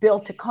and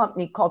built a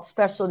company called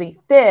Specialty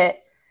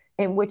Fit,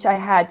 in which I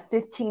had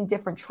 15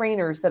 different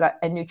trainers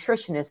and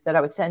nutritionists that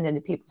I would send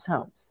into people's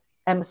homes,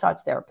 and massage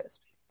therapists.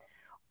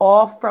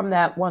 All from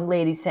that one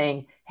lady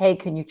saying, "Hey,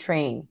 can you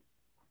train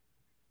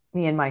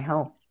me in my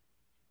home?"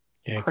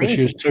 Yeah, because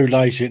she was too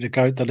lazy to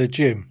go to the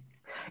gym.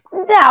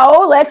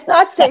 No, let's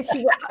not say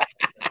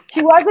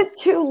she wasn't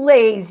too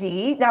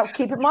lazy. Now,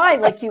 keep in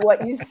mind,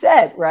 what you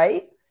said,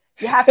 right?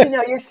 You have to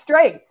know your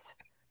strengths.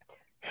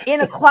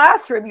 In a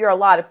classroom, you're a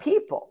lot of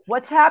people.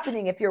 What's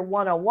happening if you're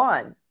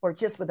one-on-one or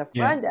just with a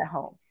friend at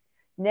home?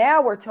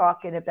 Now we're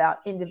talking about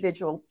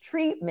individual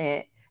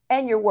treatment,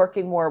 and you're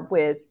working more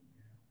with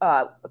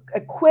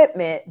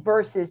equipment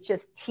versus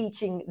just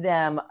teaching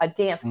them a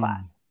dance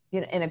class,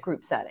 in a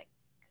group setting.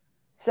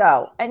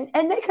 So, and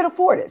they can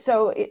afford it.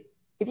 So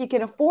if you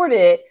can afford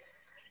it,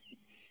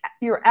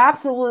 you're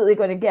absolutely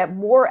going to get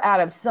more out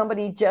of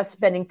somebody just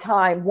spending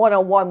time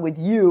one-on-one with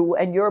you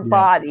and your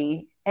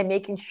body and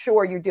making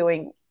sure you're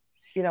doing,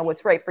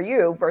 what's right for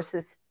you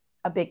versus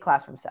a big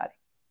classroom setting.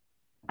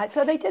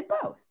 So they did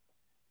both.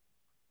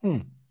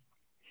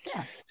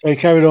 Yeah. So you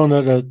carried on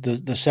at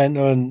the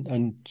centre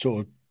and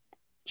sort of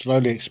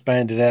slowly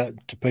expanded out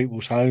to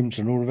people's homes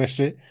and all the rest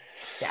of it?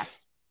 Yeah.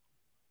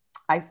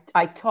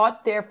 I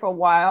taught there for a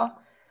while.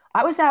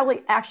 I was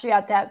actually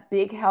at that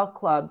big health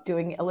club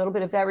doing a little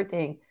bit of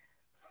everything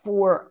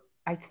for,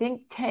 I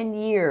think, 10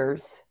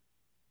 years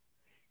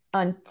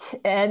and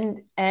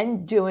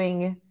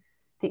doing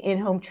the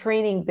in-home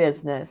training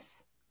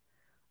business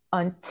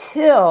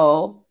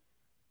until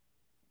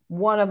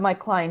one of my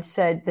clients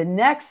said the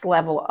next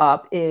level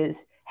up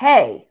is,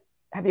 hey,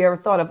 have you ever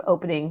thought of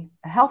opening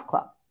a health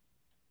club?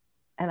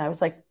 And I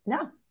was like,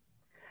 no.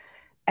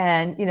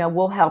 And,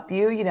 we'll help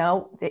you.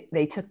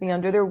 They took me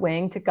under their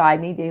wing to guide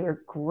me. They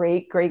were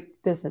great,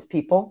 great business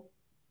people.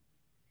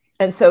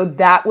 And so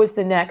that was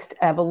the next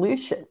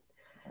evolution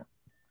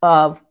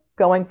of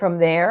going from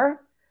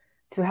there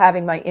to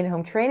having my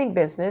in-home training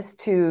business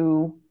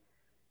to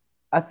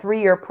a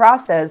 3-year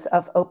process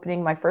of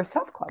opening my first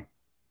health club.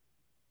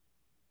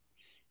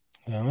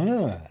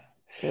 Ah.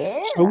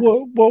 Yeah. So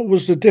what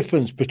was the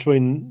difference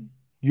between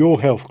your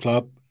health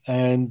club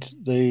and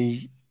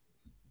the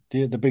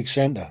big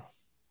centre?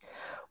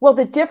 Well,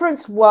 the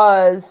difference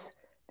was,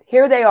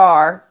 here they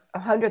are,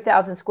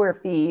 100,000 square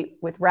feet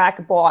with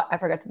racquetball, I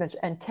forgot to mention,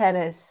 and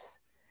tennis,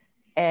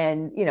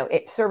 and,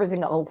 it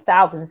servicing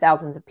thousands and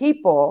thousands of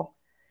people.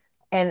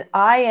 And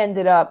I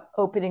ended up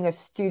opening a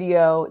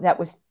studio that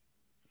was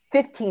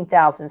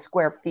 15,000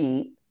 square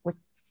feet with,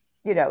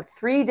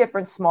 3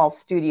 different small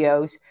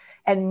studios,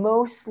 and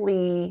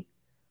mostly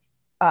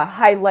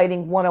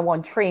highlighting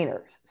one-on-one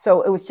trainers.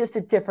 So it was just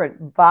a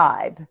different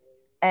vibe.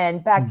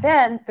 And back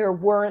then, there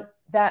weren't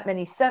that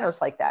many centers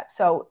like that.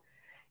 So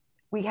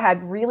we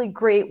had really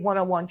great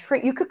one-on-one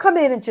training. You could come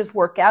in and just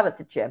work out at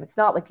the gym. It's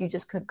not like you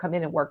just could come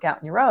in and work out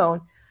on your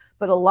own,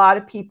 but a lot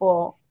of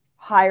people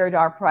hired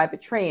our private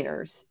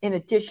trainers in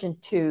addition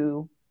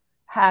to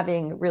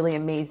having really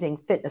amazing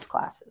fitness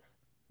classes.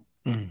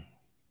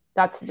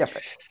 That's the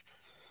difference.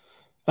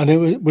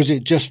 And was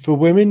it just for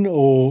women,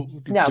 or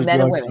no,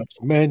 men and women?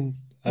 Men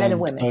and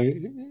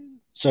women.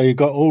 So you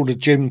got all the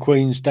gym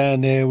queens down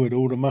there with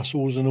all the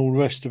muscles and all the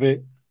rest of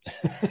it.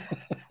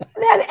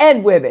 Men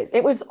and women.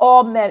 It was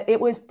all men.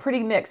 It was pretty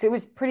mixed. It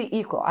was pretty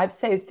equal. I'd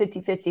say it was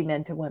 50-50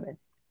 men to women.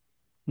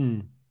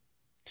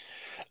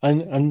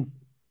 And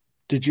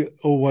did you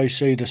always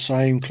see the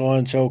same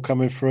clientele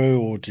coming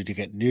through, or did you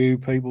get new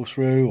people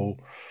through,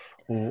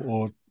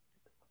 or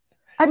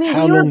I mean,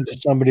 how long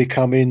did somebody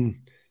come in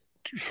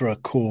for a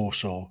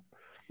course? Or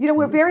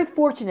we're very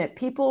fortunate.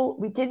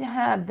 We didn't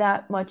have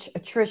that much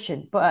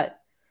attrition, but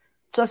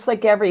just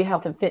like every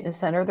health and fitness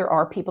center, there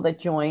are people that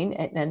join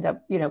and end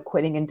up,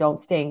 quitting and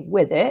don't staying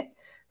with it.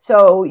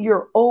 So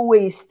you're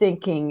always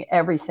thinking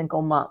every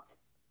single month,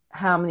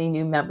 how many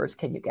new members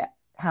can you get?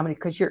 How many?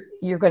 Because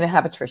you're going to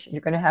have attrition.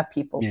 You're going to have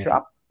people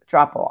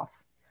drop off.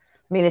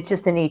 I mean, it's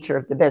just the nature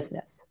of the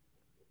business.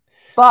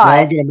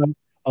 But I'm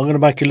going to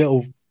make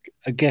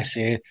a guess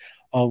here.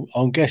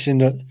 I'm guessing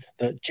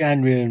that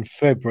January and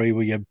February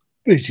were your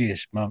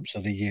busiest months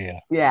of the year.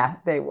 Yeah,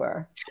 they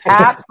were.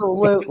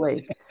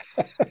 Absolutely.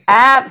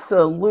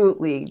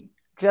 Absolutely.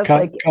 Just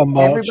like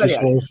everybody else.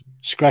 Sort of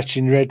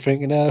scratching your head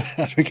thinking,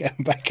 how do we get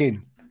them back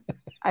in?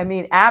 I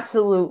mean,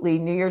 absolutely.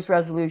 New Year's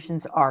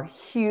resolutions are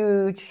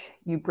huge.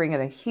 You bring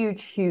in a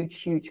huge,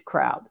 huge, huge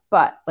crowd.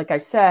 But like I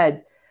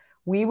said,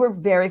 we were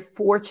very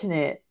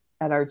fortunate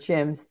at our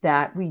gyms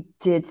that we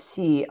did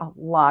see a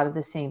lot of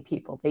the same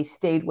people. They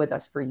stayed with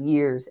us for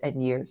years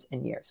and years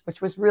and years,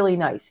 which was really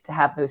nice to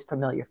have those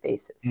familiar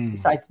faces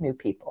besides new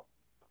people.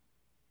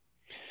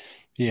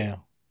 Yeah.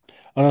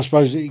 And I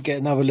suppose you get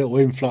another little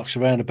influx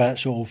around about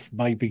sort of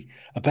maybe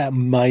about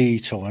May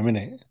time, isn't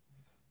it?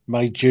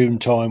 May, June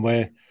time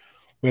where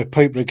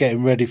people are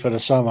getting ready for the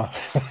summer.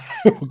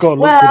 We've got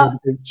to look at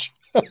the beach.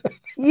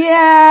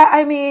 Yeah,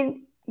 I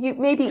mean,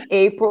 maybe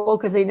April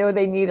because they know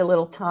they need a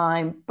little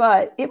time,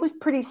 but it was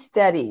pretty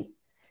steady.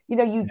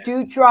 You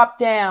do drop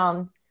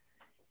down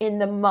in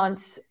the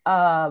months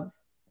of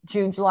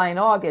June, July, and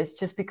August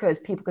just because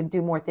people can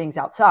do more things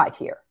outside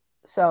here.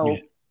 So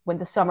when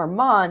the summer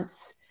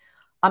months,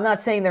 I'm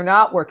not saying they're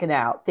not working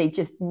out. They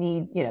just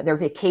need, they're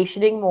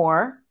vacationing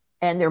more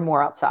and they're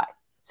more outside.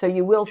 So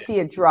you will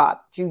see a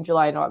drop June,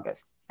 July, and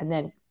August, and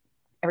then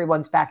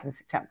everyone's back in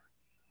September.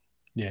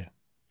 Yeah.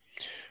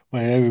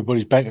 When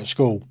everybody's back at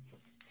school.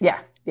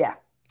 Yeah,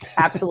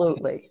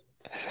 absolutely.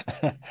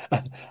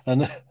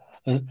 and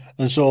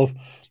sort of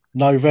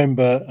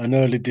November and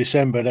early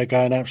December, they're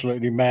going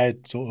absolutely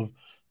mad, sort of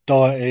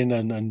dieting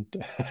and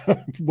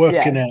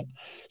working out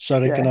so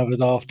they can have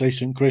a half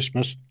decent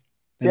Christmas.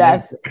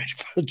 Yes.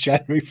 For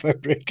January,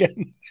 February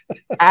again.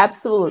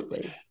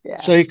 Absolutely.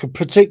 Yeah. So you can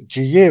predict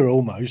your year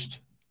almost.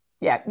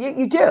 Yeah,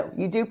 you do.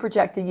 You do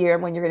project a year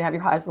when you're going to have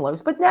your highs and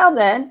lows. But now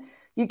then,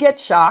 you get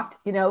shocked.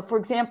 For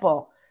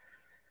example,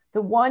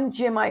 the one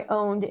gym I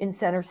owned in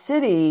Center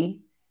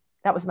City,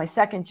 that was my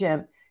second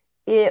gym,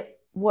 it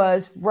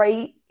was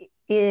right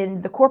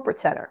in the corporate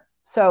center.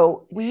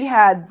 So we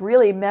had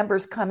really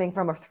members coming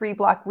from a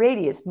 3-block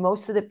radius.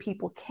 Most of the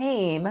people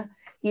came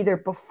either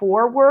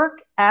before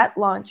work, at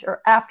lunch,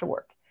 or after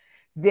work.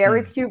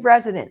 Very few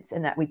residents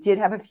in that. We did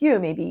have a few,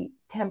 maybe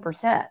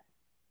 10%.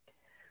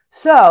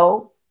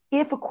 So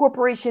if a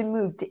corporation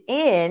moved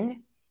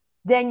in,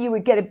 then you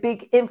would get a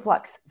big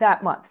influx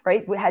that month,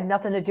 right? It had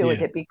nothing to do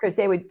with it because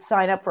they would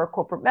sign up for a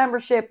corporate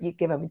membership. You'd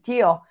give them a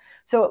deal.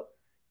 So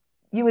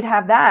you would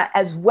have that,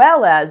 as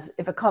well as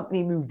if a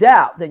company moved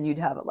out, then you'd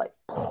have it like,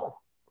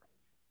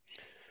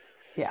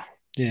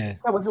 yeah.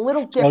 So it was a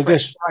little different where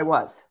I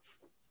was.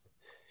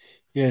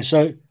 Yeah.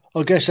 So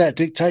I guess that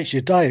dictates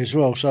your day as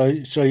well. So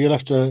you'll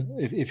have to,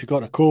 if you've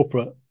got a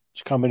corporate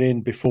coming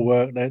in before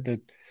work,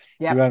 you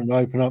have to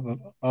open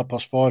up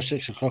past 5,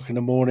 6 o'clock in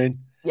the morning.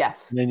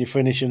 Yes. And then you're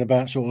finishing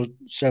about sort of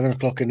 7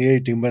 o'clock in the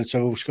evening when it's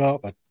all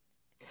scarpered.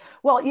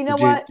 Well, you know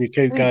what? You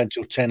keep going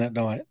till 10 at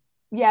night.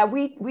 Yeah,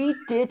 we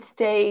did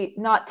stay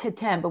not to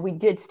 10, but we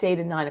did stay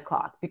to 9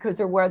 o'clock because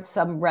there were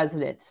some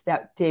residents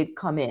that did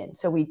come in.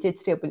 So we did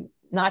stay open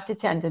not to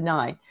 10 to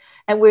 9.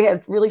 And we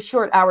had really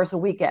short hours of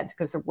weekends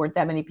because there weren't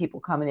that many people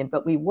coming in,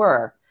 but we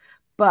were.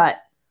 But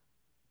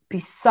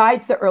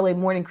besides the early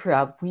morning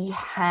crowd, we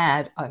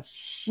had a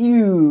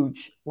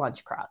huge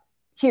lunch crowd.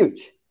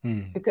 Huge.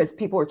 Because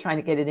people were trying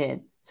to get it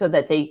in so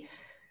that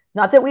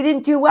not that we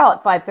didn't do well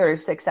at 5:30 or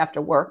 6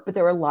 after work, but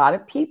there were a lot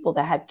of people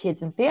that had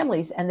kids and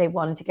families and they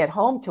wanted to get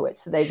home to it.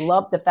 So they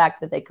loved the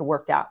fact that they could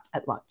work out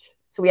at lunch.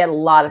 So we had a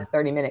lot of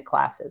 30-minute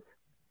classes.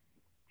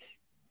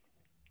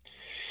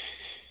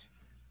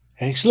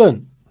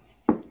 Excellent.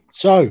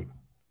 So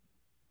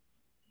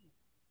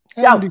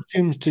how many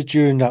gyms did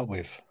you end up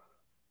with?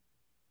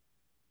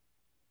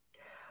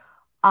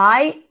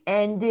 I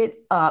ended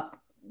up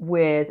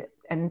with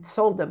and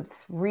sold them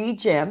 3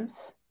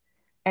 gyms.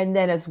 And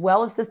then as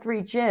well as the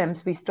 3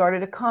 gyms, we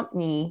started a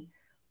company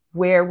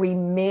where we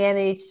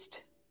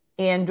managed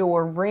and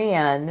or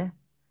ran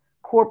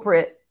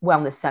corporate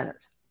wellness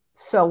centers.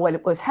 So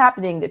what was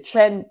happening, the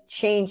trend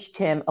changed,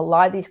 Tim. A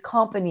lot of these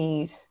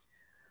companies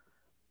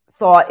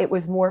thought it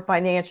was more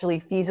financially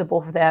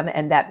feasible for them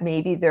and that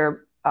maybe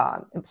their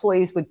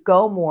employees would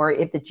go more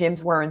if the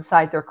gyms were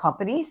inside their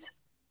companies.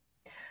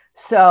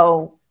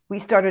 So we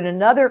started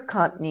another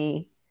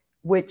company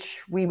which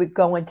we would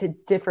go into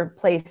different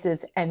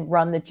places and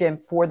run the gym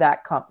for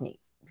that company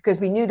because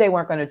we knew they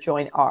weren't going to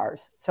join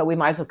ours. So we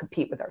might as well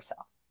compete with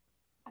ourselves.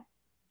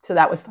 So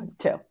that was fun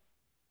too.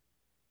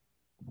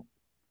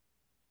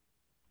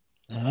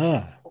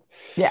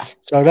 Yeah.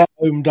 So that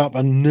opened up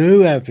a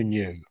new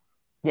avenue.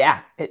 Yeah.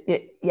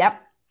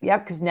 Yep.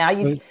 Because now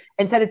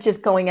instead of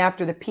just going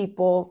after the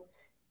people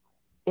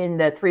in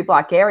the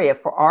 3-block area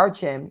for our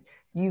gym,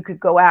 you could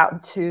go out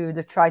into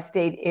the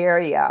tri-state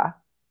area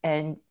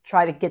and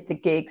try to get the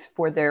gigs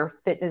for their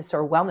fitness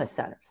or wellness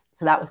centers.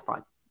 So that was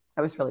fun.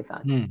 That was really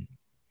fun.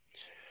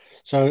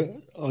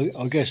 So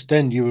I guess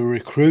then you were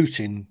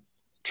recruiting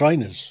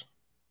trainers.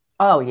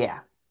 Oh, yeah.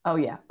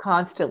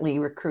 Constantly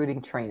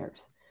recruiting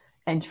trainers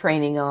and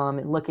training them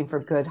and looking for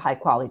good,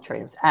 high-quality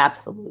trainers.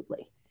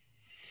 Absolutely.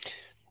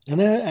 And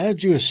how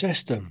do you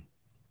assess them?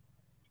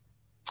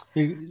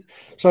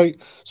 So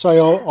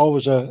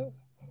I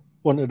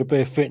wanted to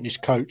be a fitness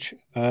coach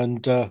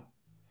and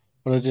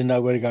when I didn't know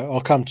where to go, I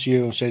come to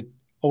you and said,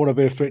 I want to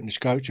be a fitness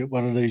coach at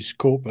one of these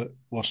corporate,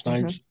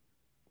 names?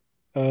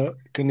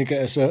 Can you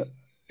get us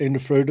in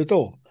through the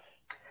door?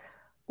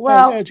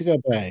 Well, how'd you go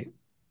about it?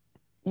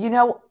 You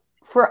know,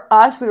 for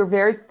us, we were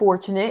very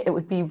fortunate. It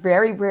would be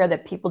very rare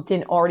that people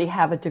didn't already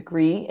have a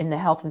degree in the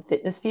health and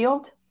fitness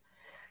field.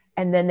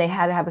 And then they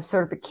had to have a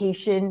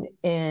certification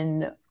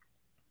in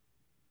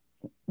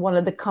one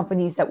of the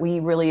companies that we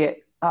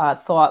really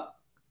thought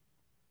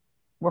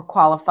were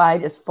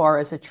qualified as far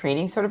as a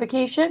training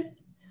certification.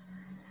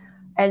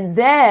 And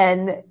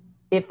then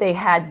if they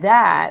had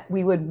that,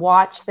 we would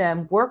watch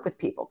them work with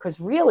people because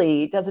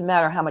really it doesn't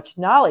matter how much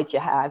knowledge you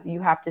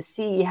have to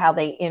see how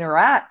they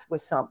interact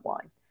with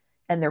someone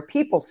and their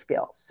people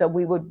skills. So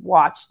we would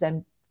watch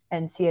them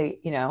and see,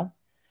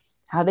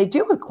 how they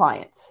do with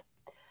clients.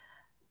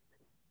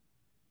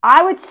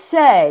 I would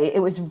say it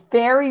was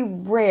very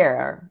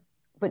rare,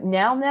 but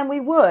now and then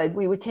we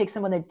would take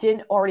someone that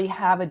didn't already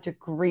have a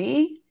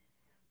degree,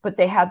 but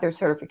they had their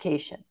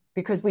certification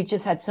because we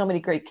just had so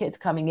many great kids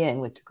coming in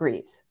with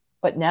degrees.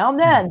 But now and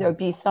then there would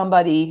be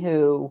somebody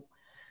who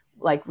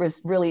was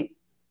really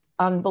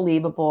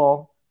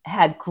unbelievable,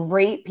 had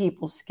great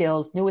people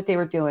skills, knew what they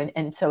were doing.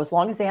 And so as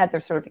long as they had their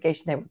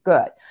certification, they were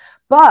good.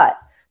 But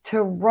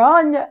to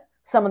run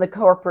some of the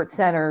corporate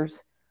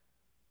centers,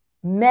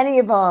 many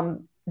of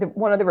them,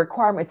 one of the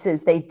requirements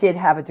is they did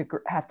have to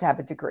have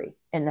a degree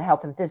in the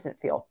health and fitness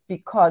field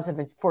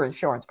for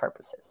insurance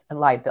purposes and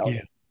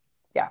liability.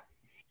 Yeah.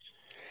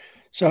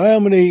 So how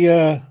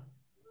many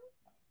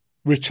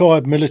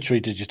retired military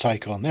did you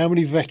take on? How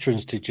many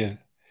veterans that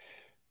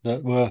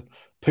were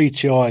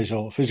PTIs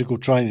or physical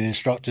training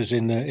instructors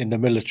in the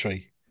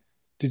military?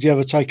 Did you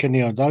ever take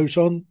any of those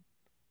on?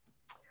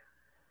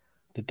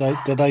 Did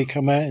they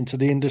come out into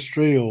the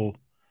industry or?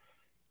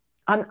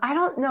 I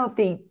don't know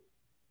if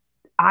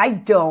I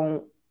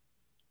don't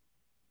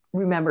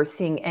remember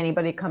seeing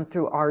anybody come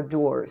through our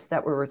doors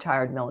that were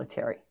retired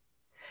military.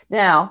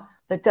 Now,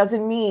 that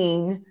doesn't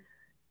mean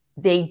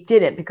they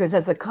didn't, because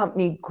as the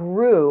company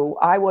grew,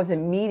 I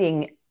wasn't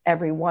meeting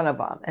every one of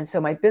them. And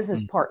so my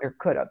business partner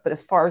could have. But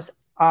as far as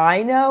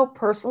I know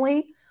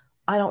personally,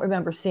 I don't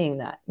remember seeing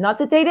that. Not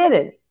that they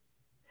didn't.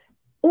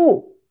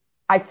 Ooh,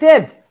 I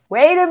fibbed.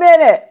 Wait a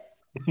minute.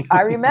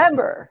 I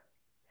remember.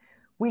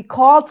 We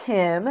called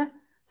him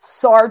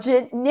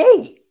Sergeant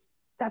Nate.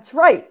 That's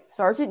right.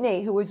 Sergeant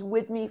Nate, who was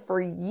with me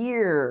for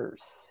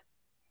years,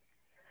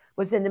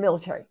 was in the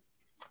military.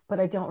 But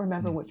I don't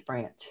remember which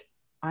branch.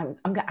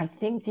 I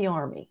think the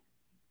Army.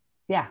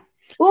 Yeah.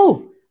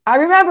 Ooh, I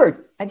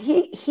remembered. And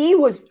he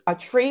was a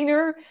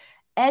trainer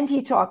and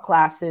he taught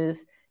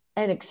classes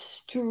and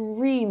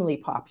extremely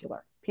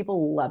popular.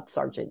 People loved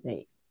Sergeant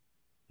Nate.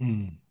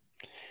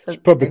 It's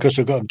probably because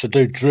I got him to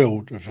do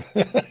drill, got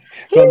him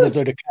to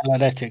do the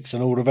kinetics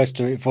and all the rest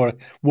of it for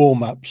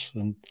warm-ups.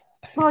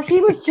 Well, he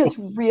was just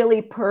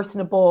really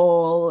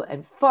personable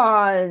and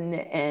fun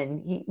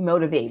and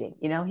motivating.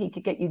 You know, he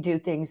could get you to do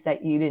things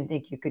that you didn't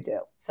think you could do.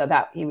 So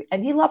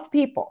he loved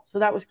people. So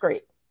that was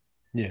great.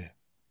 Yeah.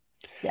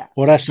 Yeah.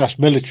 Well, that's us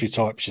military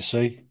types, you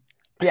see.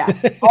 Yeah.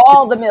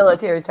 All the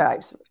military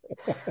types,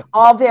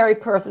 all very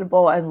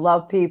personable and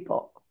love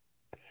people.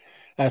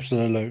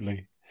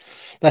 Absolutely.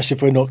 That's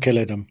if we're not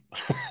killing them.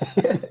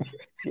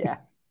 Yeah.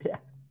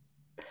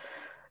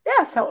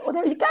 Yeah, so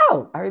there you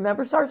go. I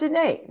remember Sergeant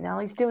Nate. Now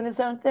he's doing his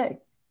own thing.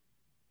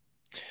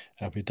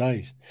 Happy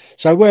days.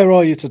 So where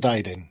are you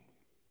today then?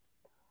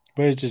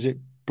 Where does it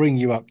bring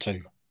you up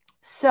to?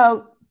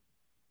 So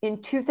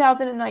in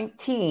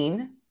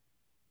 2019,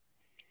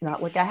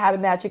 not like I had a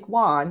magic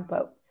wand,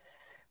 but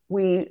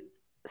we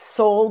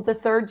sold the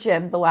third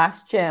gym, the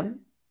last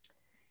gym.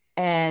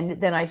 And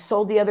then I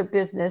sold the other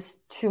business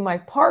to my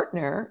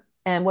partner.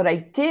 And what I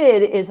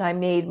did is I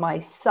made my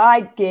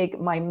side gig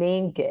my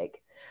main gig.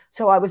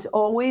 So I was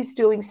always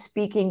doing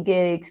speaking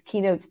gigs,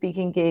 keynote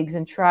speaking gigs,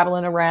 and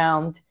traveling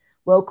around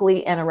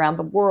locally and around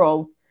the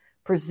world,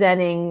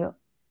 presenting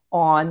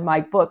on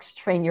my books,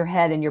 Train Your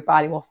Head and Your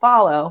Body Will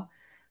Follow.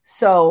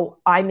 So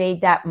I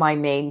made that my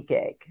main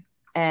gig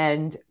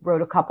and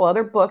wrote a couple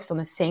other books on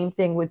the same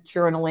thing with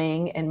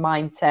journaling and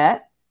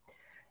mindset.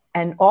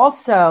 And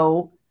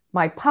also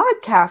my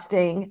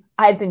podcasting,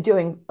 I've been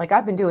doing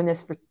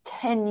this for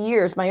 10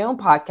 years, my own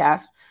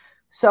podcast.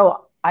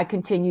 So I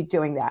continued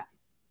doing that.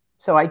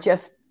 So I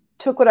just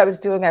took what I was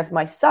doing as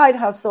my side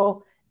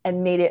hustle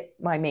and made it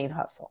my main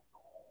hustle.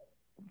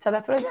 So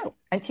that's what I do.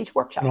 I teach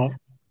workshops.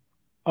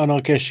 And I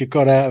guess you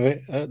got out of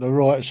it at the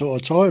right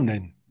sort of time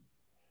then.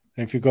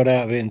 If you got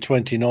out of it in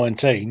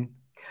 2019.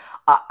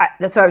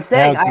 That's what I was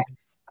saying.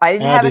 I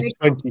didn't have any.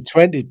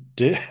 2020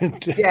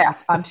 Yeah,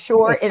 I'm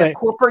sure in a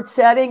corporate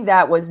setting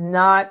that was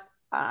not,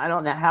 I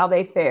don't know how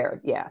they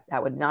fared. Yeah,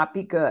 that would not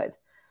be good.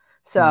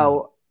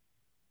 So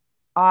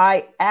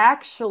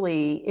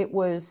it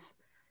was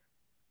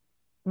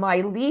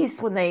my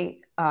lease when they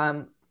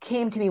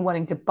came to me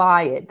wanting to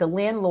buy it. The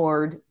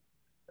landlord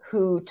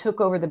who took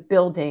over the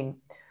building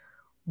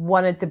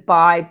wanted to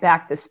buy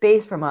back the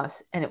space from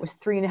us. And it was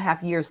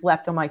 3.5 years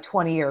left on my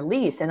 20-year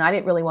lease. And I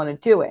didn't really want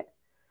to do it.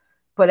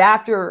 But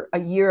after a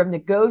year of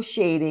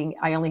negotiating,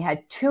 I only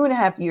had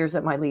 2.5 years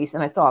of my lease.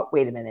 And I thought,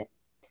 wait a minute,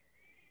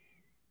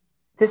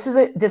 this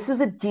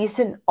is a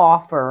decent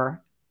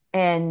offer.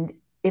 And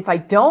if I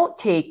don't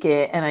take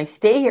it and I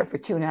stay here for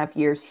 2.5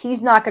 years,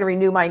 he's not going to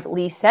renew my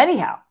lease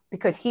anyhow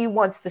because he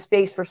wants the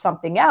space for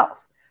something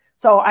else.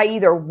 So I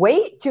either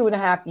wait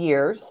 2.5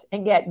 years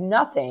and get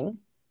nothing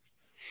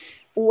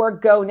or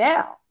go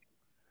now.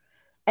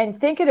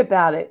 And thinking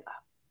about it,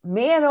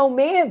 man, oh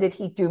man, did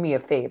he do me a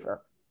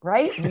favor,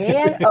 right?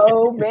 Man,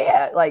 oh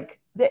man, like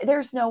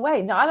there's no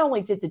way. Not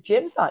only did the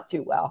gyms not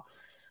do well,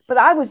 but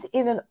I was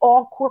in an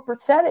all corporate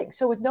setting.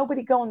 So with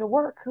nobody going to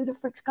work, who the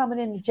frick's coming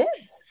in the gyms?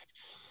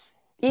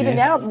 Even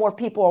now, more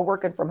people are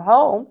working from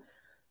home.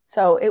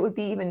 So it would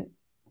be even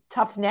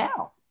tough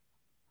now.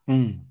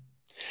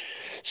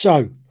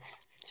 So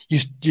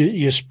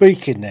you're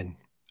speaking then.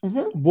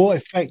 Mm-hmm. What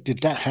effect did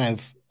that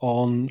have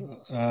on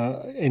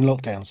in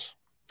lockdowns?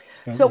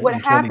 So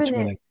what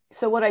happened?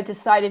 So what I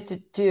decided to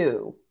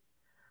do,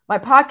 my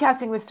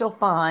podcasting was still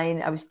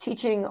fine. I was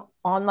teaching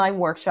online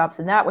workshops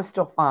and that was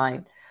still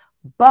fine,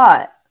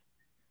 but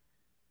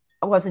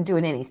I wasn't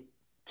doing any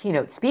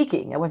keynote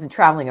speaking. I wasn't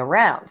traveling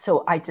around.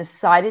 So I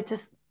decided to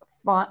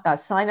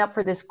sign up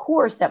for this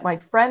course that my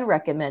friend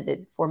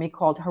recommended for me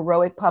called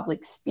Heroic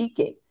Public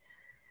Speaking.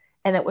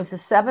 And it was a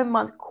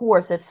 7-month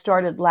course that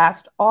started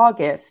last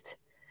August.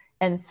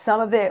 And some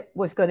of it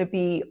was going to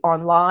be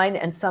online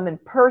and some in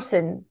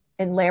person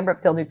in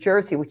Lambertville, New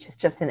Jersey, which is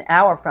just an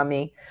hour from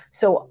me.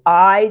 So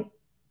I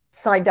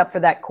signed up for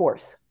that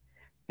course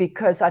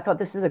because I thought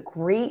this is a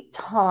great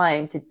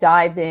time to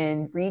dive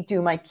in,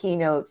 redo my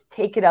keynotes,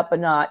 take it up a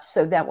notch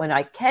so that when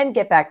I can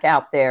get back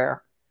out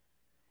there,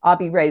 I'll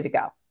be ready to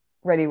go,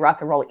 ready to rock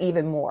and roll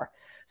even more.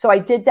 So I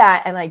did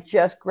that and I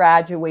just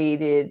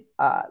graduated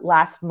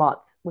last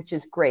month, which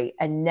is great.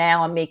 And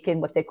now I'm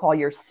making what they call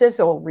your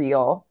sizzle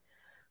reel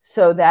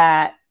so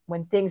that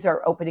when things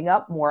are opening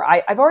up more,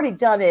 I've already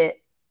done it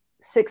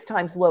 6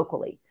 times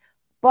locally,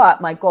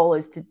 But my goal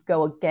is to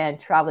go again,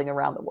 traveling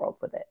around the world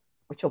with it,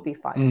 which will be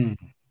fun.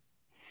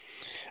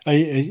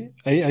 Mm.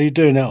 Are you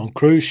doing that on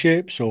cruise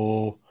ships,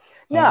 or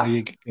No. are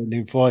you getting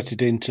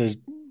invited into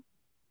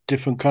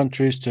different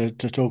countries to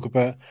talk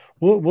about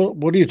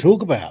what do you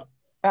talk about?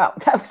 Oh,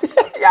 that was,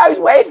 I was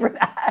waiting for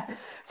that.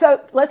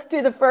 So let's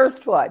do the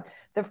first one.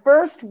 The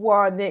first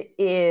one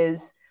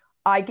is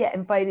I get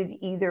invited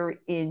either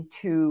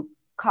into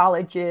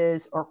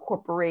colleges or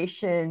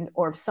corporation,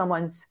 or if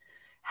someone's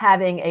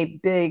having a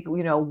big,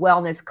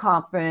 wellness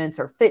conference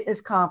or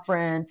fitness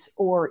conference,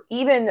 or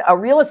even a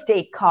real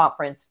estate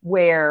conference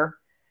where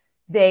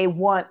they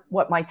want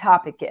what my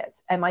topic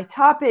is. And my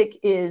topic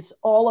is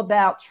all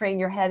about train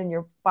your head and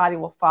your body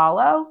will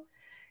follow.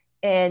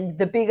 And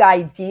the big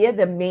idea,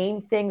 the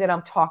main thing that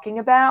I'm talking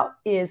about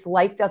is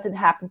life doesn't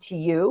happen to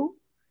you.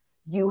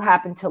 You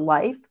happen to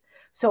life.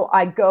 So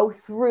I go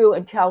through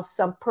and tell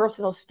some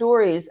personal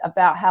stories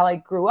about how I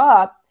grew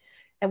up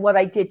and what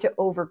I did to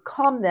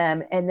overcome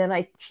them. And then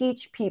I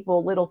teach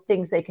people little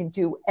things they can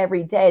do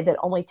every day that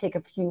only take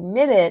a few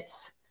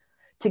minutes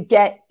to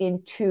get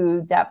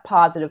into that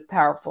positive,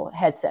 powerful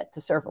headset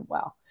to serve them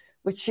well,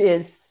 which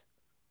is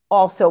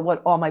also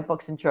what all my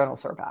books and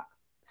journals are about.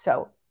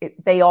 So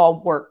they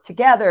all work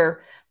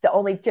together. The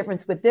only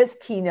difference with this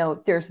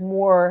keynote, there's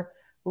more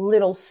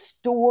little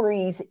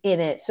stories in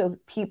it so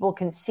people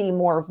can see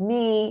more of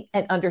me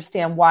and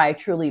understand why I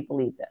truly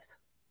believe this.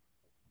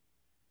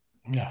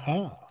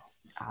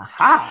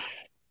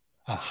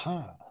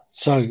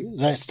 So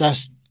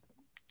that's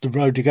the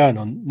road you're going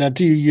on. Now,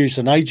 do you use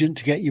an agent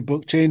to get you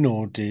booked in,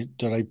 or do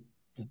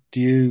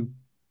you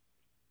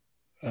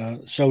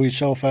sell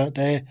yourself out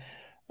there?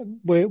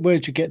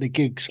 Where'd you get the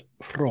gigs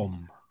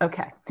from?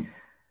 Okay.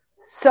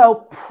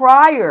 So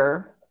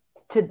prior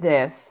to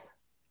this,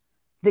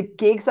 the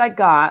gigs I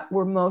got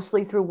were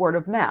mostly through word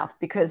of mouth,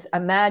 because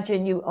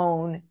imagine you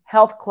own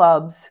health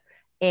clubs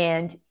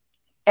and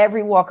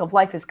every walk of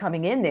life is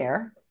coming in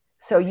there.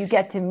 So you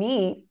get to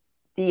meet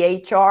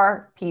the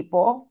HR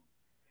people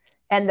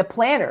and the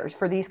planners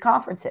for these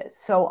conferences.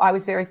 So I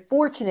was very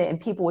fortunate,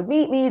 and people would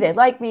meet me, they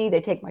like me,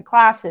 they take my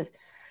classes.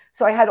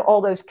 So I had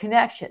all those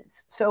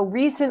connections. So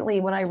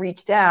recently when I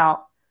reached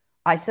out,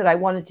 I said I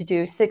wanted to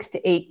do 6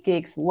 to 8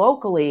 gigs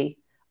locally.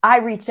 I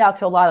reached out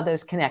to a lot of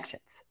those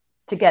connections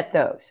to get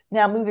those.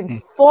 Now, moving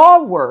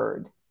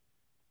forward,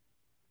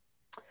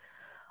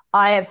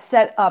 I have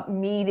set up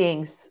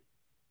meetings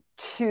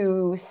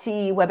to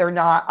see whether or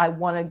not I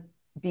want to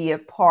be a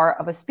part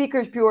of a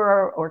speakers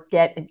bureau or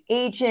get an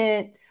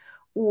agent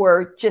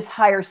or just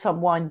hire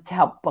someone to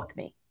help book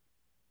me.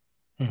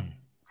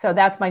 So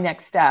that's my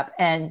next step.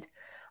 And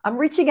I'm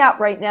reaching out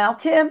right now,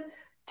 Tim,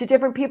 to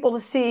different people to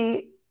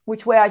see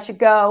which way I should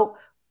go,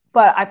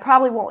 but I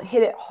probably won't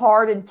hit it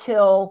hard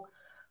until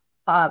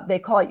they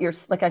call it your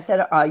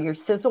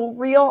sizzle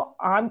reel.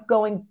 I'm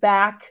going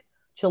back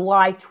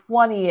July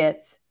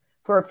 20th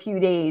for a few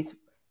days,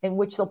 in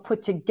which they'll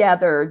put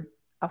together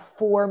a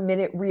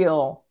 4-minute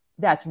reel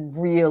that's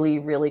really,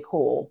 really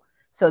cool,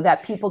 so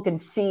that people can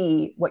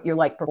see what you're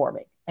like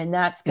performing. And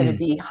that's going to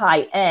be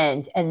high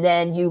end. And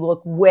then you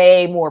look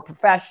way more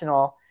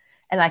professional,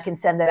 and I can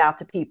send that out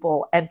to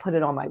people and put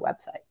it on my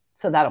website.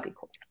 So that'll be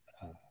cool.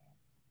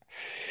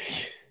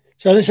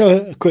 So let's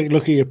have a quick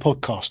look at your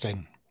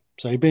podcasting.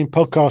 So you've been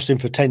podcasting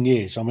for 10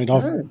 years. I mean,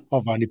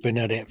 I've only been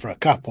at it for a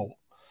couple.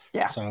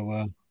 Yeah.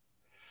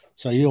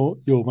 So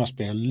you must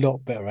be a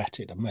lot better at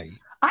it than me.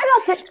 I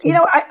don't think,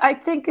 I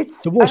think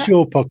it's... So what's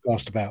your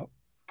podcast about?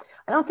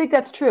 I don't think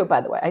that's true,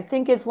 by the way. I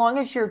think as long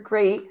as you're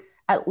great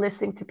at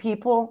listening to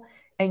people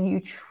and you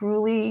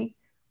truly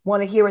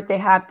want to hear what they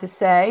have to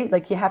say,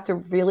 like you have to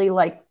really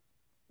like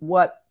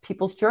what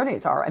people's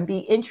journeys are and be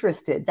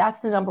interested.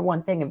 That's the number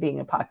one thing in being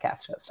a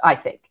podcast host, I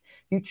think.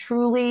 You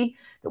truly,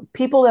 the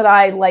people that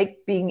I like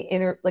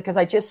being because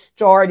I just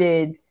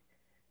started,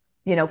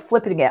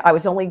 flipping it. I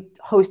was only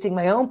hosting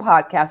my own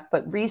podcast,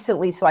 but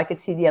recently, so I could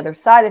see the other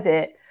side of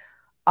it,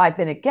 I've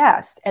been a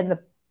guest. And the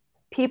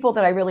people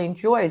that I really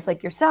enjoy is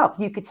like yourself.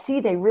 You could see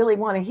they really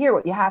want to hear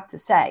what you have to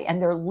say,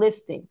 and they're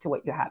listening to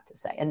what you have to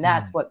say. And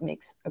that's what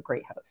makes a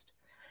great host.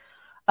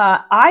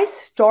 I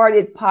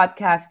started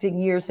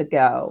podcasting years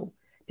ago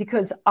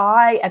because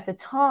I, at the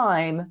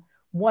time,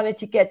 wanted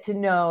to get to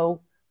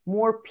know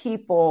more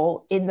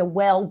people in the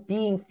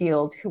well-being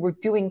field who were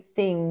doing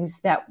things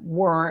that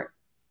weren't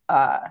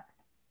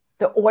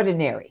the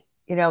ordinary,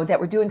 that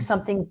were doing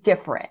something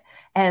different.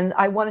 And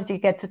I wanted to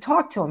get to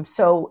talk to them.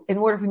 So in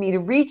order for me to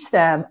reach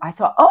them, I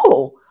thought,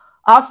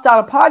 I'll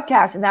start a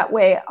podcast, and that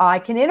way I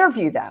can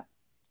interview them.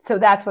 So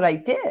that's what I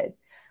did.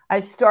 I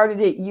started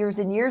it years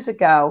and years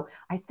ago.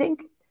 I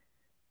think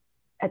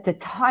at the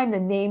time, the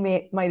name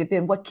might have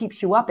been What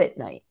Keeps You Up at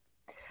Night.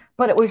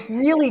 But it was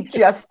really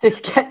just to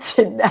get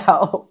to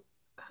know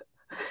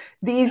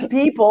these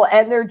people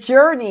and their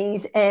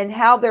journeys and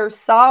how they're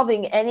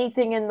solving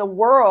anything in the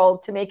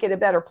world to make it a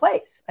better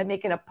place and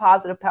making a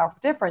positive, powerful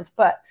difference,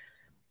 but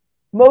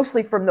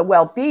mostly from the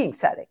well-being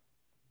setting.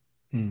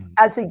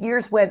 As the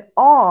years went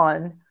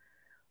on,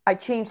 I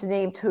changed the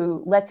name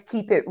to Let's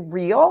Keep It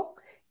Real.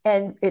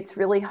 And it's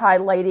really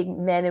highlighting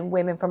men and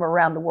women from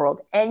around the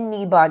world,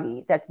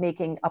 anybody that's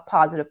making a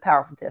positive,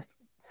 powerful difference.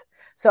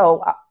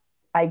 So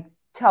I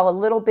tell a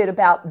little bit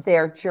about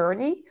their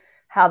journey,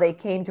 how they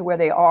came to where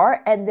they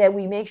are, and then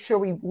we make sure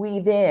we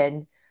weave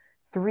in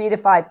 3 to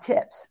 5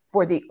 tips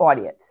for the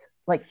audience,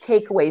 like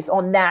takeaways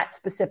on that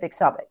specific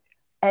subject.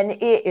 And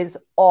it is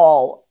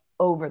all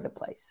over the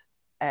place.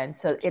 And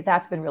so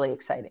that's been really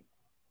exciting.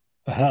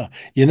 Uh-huh.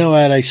 You know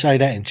how they say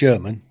that in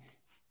German?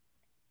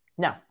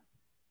 No.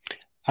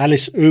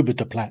 Alles über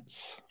the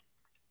Platz.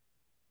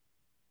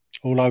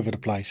 All over the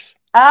place.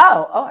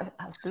 I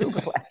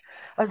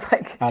was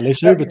like,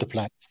 Alles über the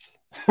Platz.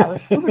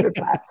 Alles über the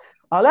Platz.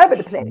 All over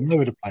the place. All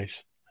over the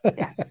place.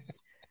 Yeah.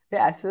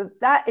 Yeah. So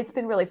it's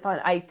been really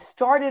fun. I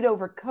started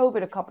over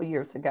COVID a couple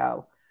years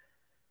ago,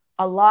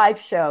 a live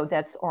show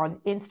that's on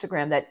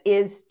Instagram that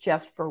is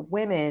just for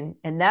women.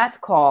 And that's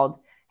called,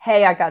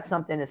 Hey, I Got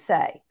Something to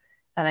Say.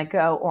 And I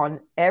go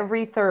on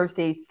every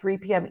Thursday, 3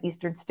 p.m.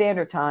 Eastern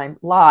Standard Time,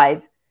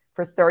 live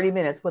for 30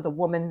 minutes with a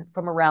woman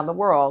from around the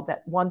world,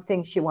 that one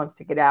thing she wants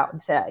to get out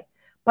and say.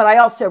 But I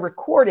also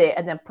record it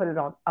and then put it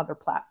on other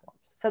platforms.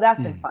 So that's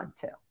been fun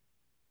too.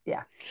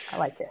 Yeah, I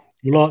like it.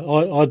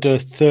 Well, I do a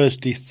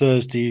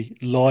Thursday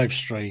live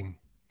stream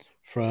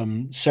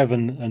from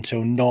 7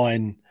 until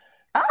 9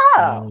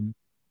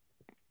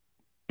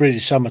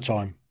 British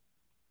summertime,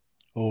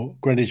 or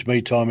Greenwich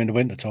Mean Time in the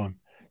wintertime.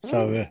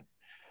 So,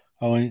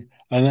 and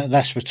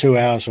that's for 2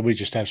 hours, and we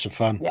just have some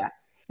fun. Yeah.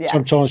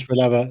 Sometimes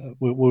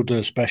we'll do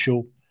a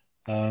special.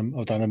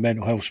 I've done a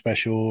mental health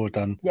special, I've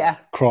done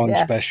crime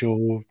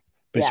special,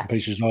 bits and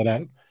pieces like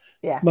that.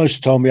 Yeah. Most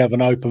of the time we have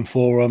an open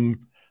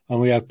forum and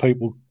we have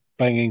people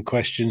banging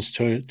questions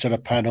to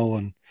the panel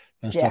and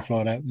stuff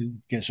like that. We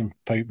get some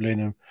people in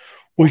and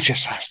we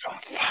just have some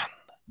fun.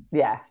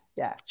 Yeah.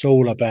 It's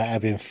all about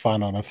having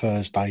fun on a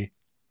Thursday.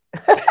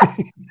 I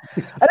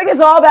think it's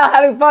all about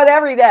having fun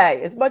every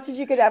day, as much as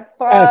you can have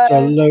fun.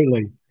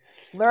 Absolutely.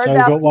 Learn so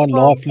about we've got one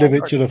life, live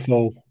it to the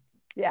full.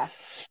 Yeah.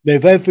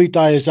 Live every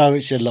day as though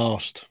it's your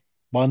last.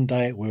 One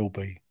day it will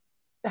be.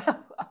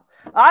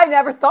 I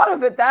never thought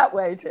of it that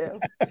way, too.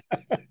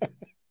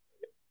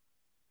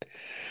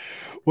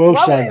 Well,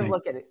 One Sandy, way of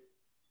looking at it.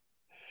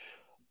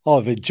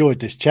 I've enjoyed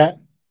this chat.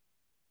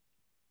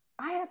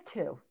 I have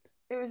too.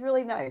 It was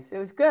really nice. It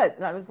was good.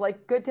 And I was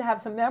like, good to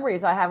have some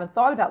memories I haven't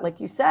thought about. Like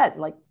you said,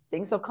 like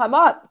things will come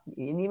up.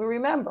 You didn't even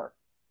remember.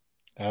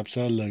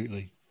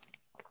 Absolutely.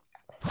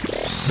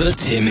 The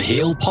Tim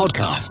Heal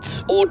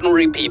Podcasts.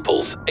 Ordinary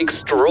people's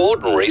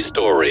extraordinary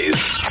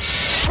stories.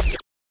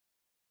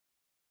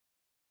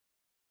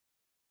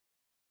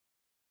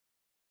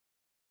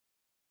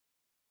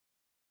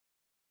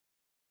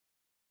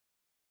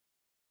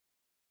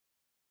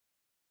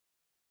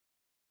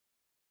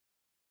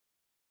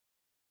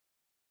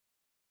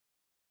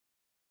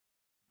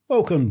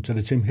 Welcome to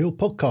the Tim Heal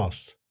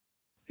Podcast.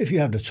 If you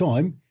have the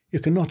time, you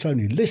can not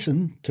only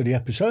listen to the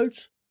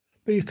episodes,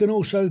 but you can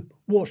also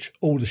watch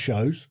all the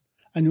shows,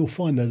 and you'll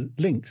find the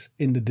links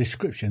in the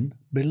description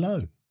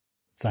below.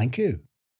 Thank you.